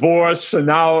had a divorce, and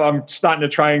now I'm starting to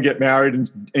try and get married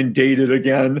and date it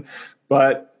again.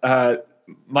 But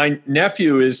my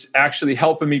nephew is actually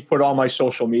helping me put all my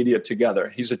social media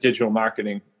together. He's a digital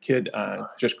marketing kid,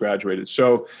 just graduated.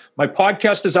 So my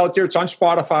podcast is out there. It's on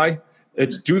Spotify.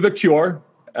 It's Do the Cure,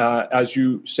 as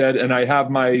you said, and I have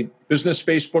my business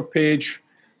Facebook page.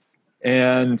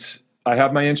 And I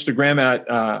have my Instagram at,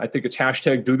 I think it's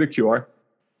 #DoTheCure.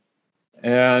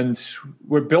 And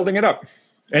we're building it up.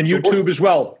 And YouTube as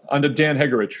well, under Dan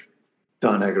Hegerich.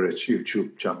 Dan Hegerich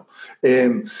YouTube channel.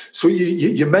 So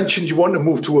you mentioned you want to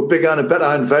move to a bigger and a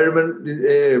better environment.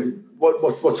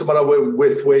 What's the matter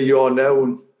with where you are now,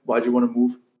 and why do you want to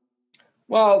move?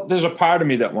 Well, there's a part of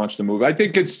me that wants to move. I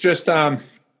think it's just, I've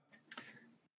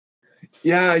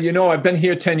been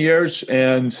here 10 years,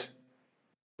 and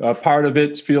part of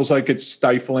it feels like it's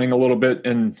stifling a little bit.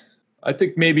 And I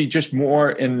think maybe just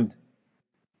more in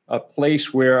a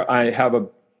place where I have a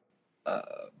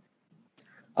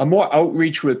more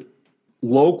outreach with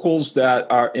locals that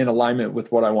are in alignment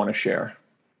with what I want to share.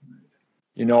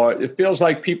 It feels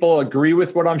like people agree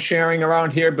with what I'm sharing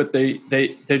around here, but they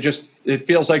just, it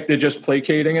feels like they're just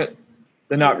placating it.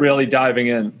 They're not really diving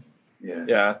in.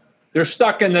 Yeah. They're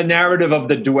stuck in the narrative of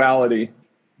the duality.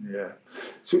 Yeah.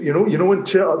 So,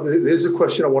 there's a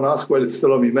question I want to ask while it's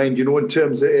still on my mind. In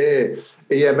terms of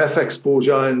EMF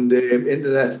exposure and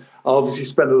internet, I obviously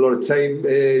spend a lot of time,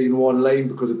 online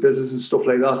because of business and stuff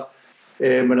like that.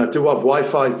 And I do have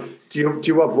Wi-Fi. Do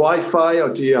you have Wi-Fi,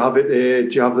 or do you have it?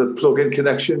 Do you have the plug-in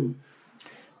connection?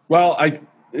 Well,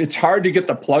 it's hard to get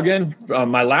the plug-in.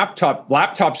 My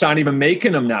laptops aren't even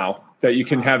making them now that you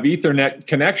can have Ethernet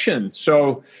connection.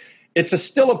 So it's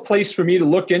still a place for me to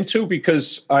look into,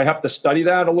 because I have to study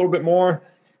that a little bit more.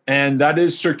 And that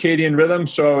is circadian rhythm.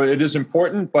 So it is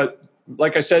important. But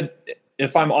like I said,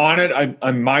 if I'm on it,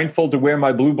 I'm mindful to wear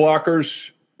my blue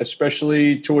blockers,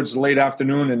 especially towards the late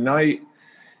afternoon and night.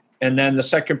 And then the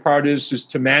second part is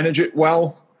to manage it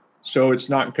well, so it's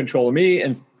not in control of me.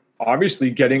 And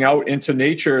obviously getting out into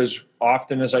nature as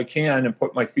often as I can and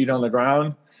put my feet on the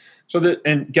ground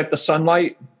and get the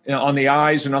sunlight on the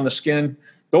eyes and on the skin.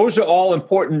 Those are all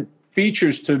important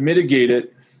features to mitigate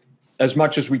it as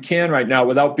much as we can right now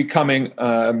without becoming,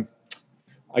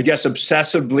 I guess,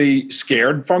 obsessively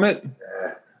scared from it,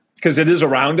 because it is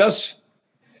around us.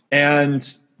 And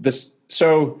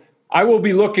so I will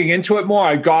be looking into it more.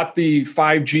 I got the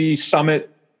 5G Summit,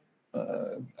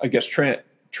 I guess,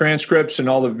 transcripts and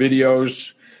all the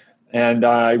videos. And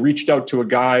I reached out to a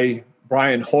guy,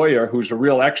 Brian Hoyer, who's a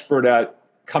real expert at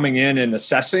coming in and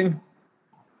assessing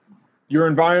your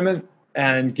environment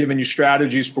and giving you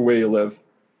strategies for where you live.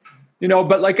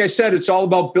 But like I said, it's all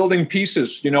about building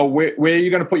pieces. Where are you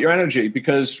going to put your energy?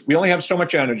 Because we only have so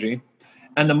much energy.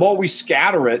 And the more we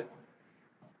scatter it,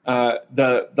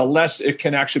 the less it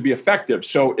can actually be effective.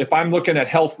 So if I'm looking at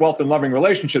health, wealth, and loving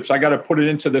relationships, I got to put it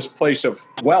into this place of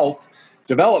wealth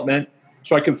development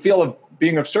so I can feel of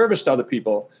being of service to other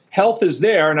people. Health is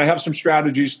there, and I have some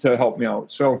strategies to help me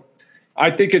out. So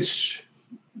I think it's,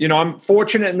 I'm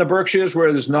fortunate in the Berkshires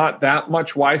where there's not that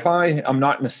much Wi-Fi. I'm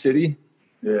not in a city.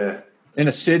 Yeah. In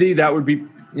a city, that would be,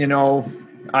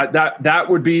 that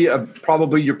would be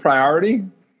probably your priority.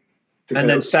 And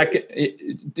then second,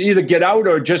 either get out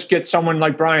or just get someone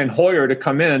like Brian Hoyer to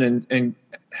come in and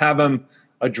have him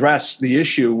address the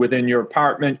issue within your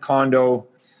apartment, condo,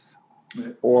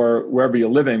 or wherever you're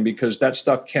living, because that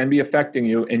stuff can be affecting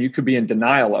you and you could be in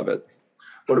denial of it.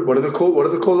 What do they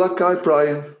call that guy,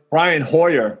 Brian? Brian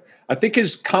Hoyer. I think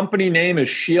his company name is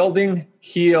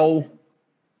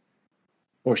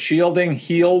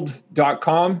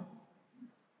shieldinghealed.com.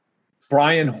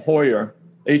 Brian Hoyer,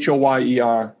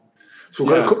 Hoyer. So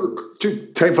we've got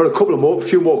time for a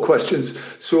few more questions.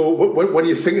 So when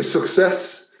you think of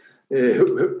success,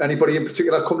 anybody in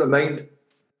particular come to mind?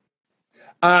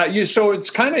 So it's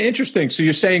kind of interesting. So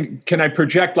you're saying, can I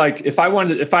project, like, if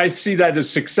I see that as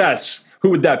success, who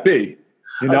would that be?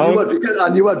 I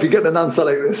knew I'd be getting an answer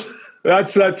like this.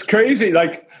 That's crazy.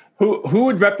 Like, who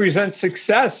would represent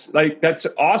success? Like, that's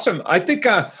awesome. I think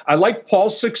I like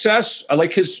Paul's success. I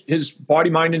like his body,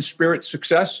 mind, and spirit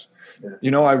success.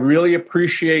 Yeah. I really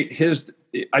appreciate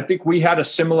I think we had a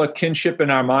similar kinship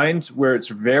in our mind where it's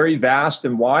very vast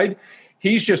and wide.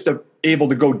 He's just able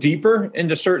to go deeper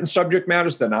into certain subject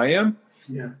matters than I am,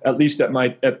 at least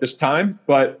at this time.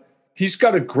 But he's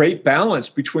got a great balance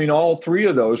between all three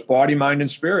of those: body, mind, and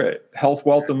spirit, health,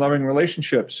 wealth, and loving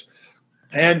relationships.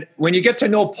 And when you get to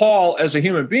know Paul as a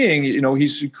human being,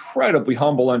 he's incredibly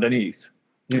humble underneath.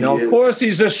 Of course,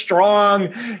 he's strong,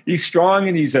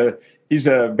 and he's a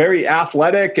very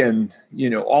athletic and,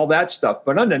 all that stuff.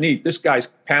 But underneath, this guy's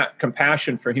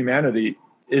compassion for humanity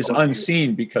is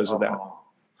unseen because of that.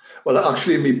 Well,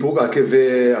 actually, in my book, I give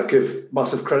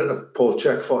massive credit to Paul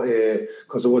Check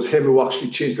because it was him who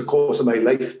actually changed the course of my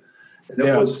life. And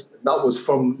that was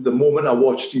from the moment I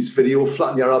watched his video,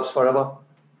 Flatten Your Abs Forever.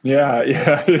 Yeah,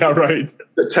 right.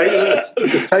 The title at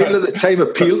the time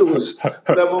appealed to us.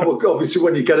 Then obviously,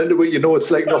 when you get into it,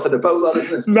 it's like nothing about that,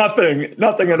 isn't it?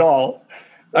 Nothing at all.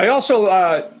 I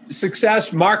also,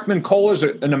 success, Mark Mincola is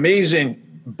an amazing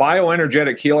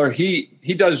bioenergetic healer. He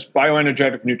does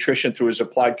bioenergetic nutrition through his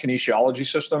applied kinesiology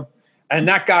system. And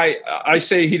that guy, I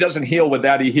say he doesn't heal with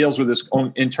that. He heals with his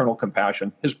own internal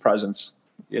compassion, his presence,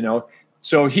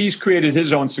 So he's created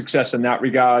his own success in that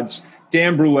regards.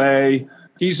 Dan Brule,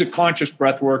 he's a conscious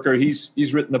breath worker.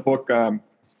 He's written the book,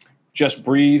 Just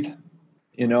Breathe,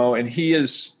 and he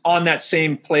is on that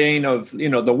same plane of, the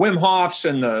Wim Hofs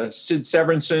and the Sid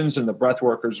Severinsons and the breath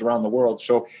workers around the world.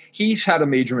 So he's had a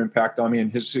major impact on me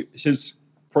and his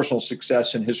personal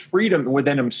success and his freedom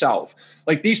within himself.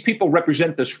 Like, these people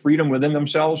represent this freedom within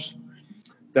themselves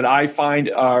that I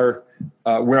find are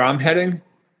where I'm heading.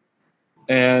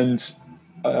 And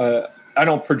I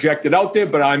don't project it out there,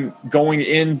 but I'm going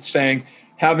in saying,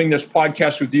 having this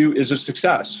podcast with you is a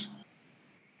success,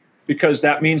 because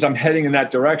that means I'm heading in that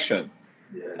direction.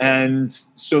 Yeah. And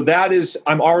so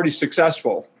I'm already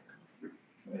successful.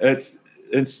 It's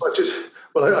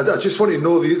Well, I just want to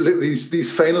know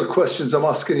these final questions I'm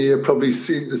asking you probably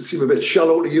seem a bit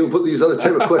shallow to you, but these are the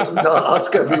type of questions I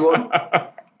ask everyone.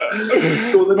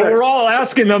 We're all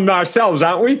asking them ourselves,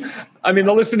 aren't we? I mean,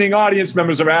 the listening audience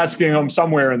members are asking them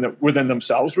somewhere within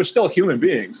themselves. We're still human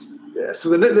beings. Yeah. So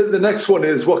the next one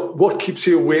is what keeps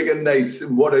you awake at night,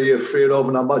 and what are you afraid of?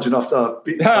 And I imagine after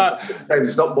beating time,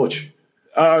 it's not much.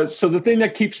 So the thing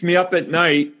that keeps me up at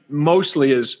night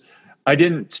mostly is I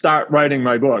didn't start writing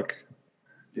my book.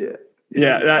 Yeah.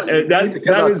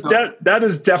 That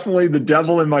is definitely the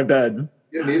devil in my bed.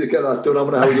 You need to get that done. I'm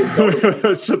going to help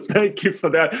you. So thank you for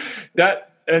that.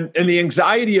 And the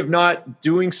anxiety of not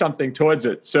doing something towards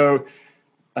it. So,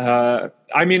 I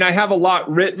mean, I have a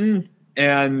lot written,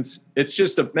 and it's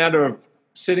just a matter of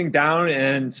sitting down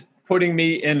and putting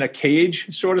me in a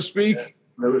cage, so to speak. Yeah,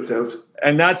 no doubt.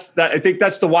 And I think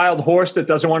that's the wild horse that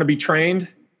doesn't want to be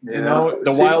trained. Yeah, you know,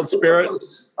 the wild spirit.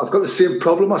 I've got the same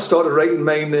problem. I started writing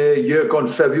mine a year gone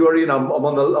February, and I'm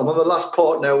on the last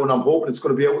part now, and I'm hoping it's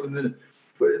going to be out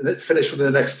finished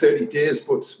within the next 30 days.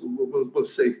 But we'll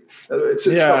see.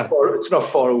 It's not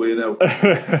far away now.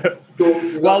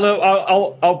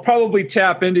 Well, I'll probably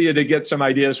tap into you to get some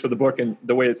ideas for the book and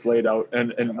the way it's laid out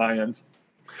and my end.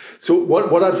 So,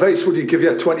 what advice would you give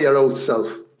your 20-year-old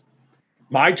self?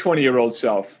 My 20-year-old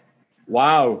self.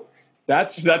 Wow.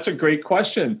 That's a great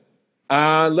question.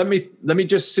 Let me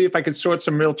just see if I can sort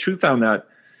some real truth on that.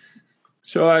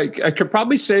 So I could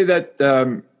probably say that,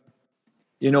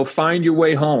 find your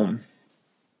way home.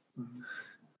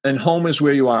 And home is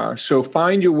where you are. So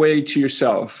find your way to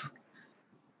yourself.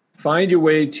 Find your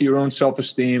way to your own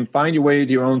self-esteem. Find your way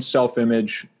to your own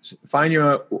self-image. Find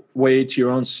your way to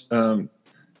your own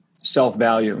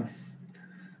self-value.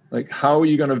 Like, how are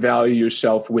you going to value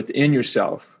yourself within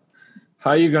yourself?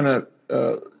 How are you going to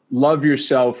love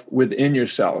yourself within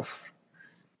yourself?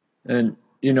 And,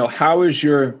 how is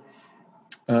your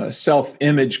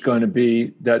self-image going to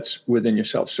be that's within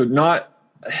yourself? So not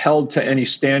held to any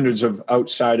standards of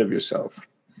outside of yourself,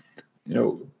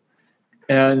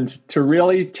 and to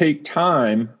really take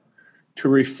time to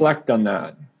reflect on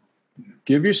that.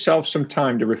 Give yourself some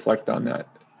time to reflect on that.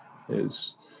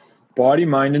 Is body,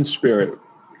 mind, and spirit.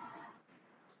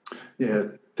 Yeah,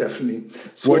 definitely.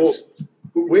 So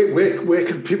where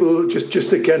can people,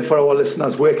 just again for our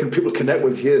listeners, where can people connect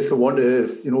with you if they want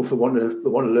to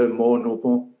learn more and know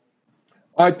more?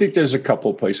 I think there's a couple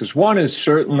of places. One is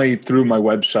certainly through my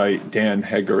website,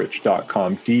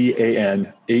 danhegerich.com,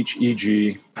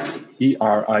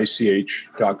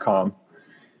 DanHegerich.com,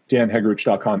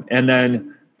 danhegerich.com. And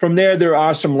then from there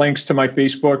are some links to my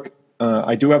Facebook.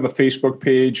 I do have a Facebook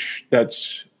page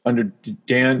that's under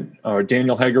Dan or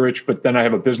Daniel Hegerich, but then I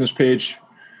have a business page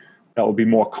that will be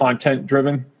more content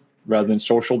driven rather than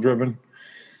social driven.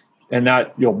 And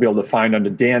that you'll be able to find under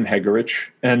Dan Hegerich.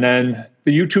 And then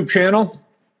the YouTube channel,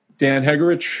 Dan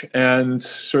Hegerich, and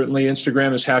certainly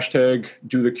Instagram is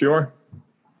 #DoTheCure.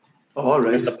 All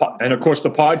right. And of course the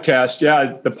podcast.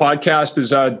 Yeah, the podcast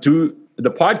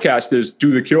is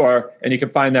Do the Cure, and you can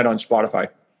find that on Spotify.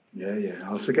 Yeah.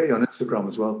 I'll have to get you on Instagram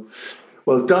as well.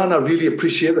 Well, Dan, I really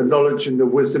appreciate the knowledge and the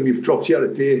wisdom you've dropped here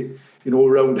today,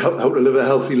 around how to live a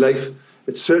healthy life.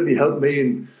 It's certainly helped me,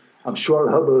 and I'm sure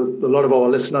it'll help a lot of our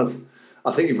listeners.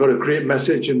 I think you've got a great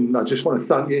message, and I just want to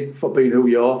thank you for being who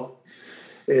you are.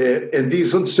 In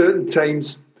these uncertain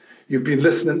times, you've been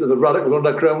listening to The Radical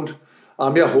Underground.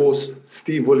 I'm your host,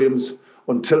 Steve Williams.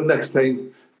 Until next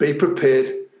time, be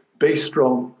prepared, be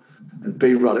strong, and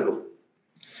be radical.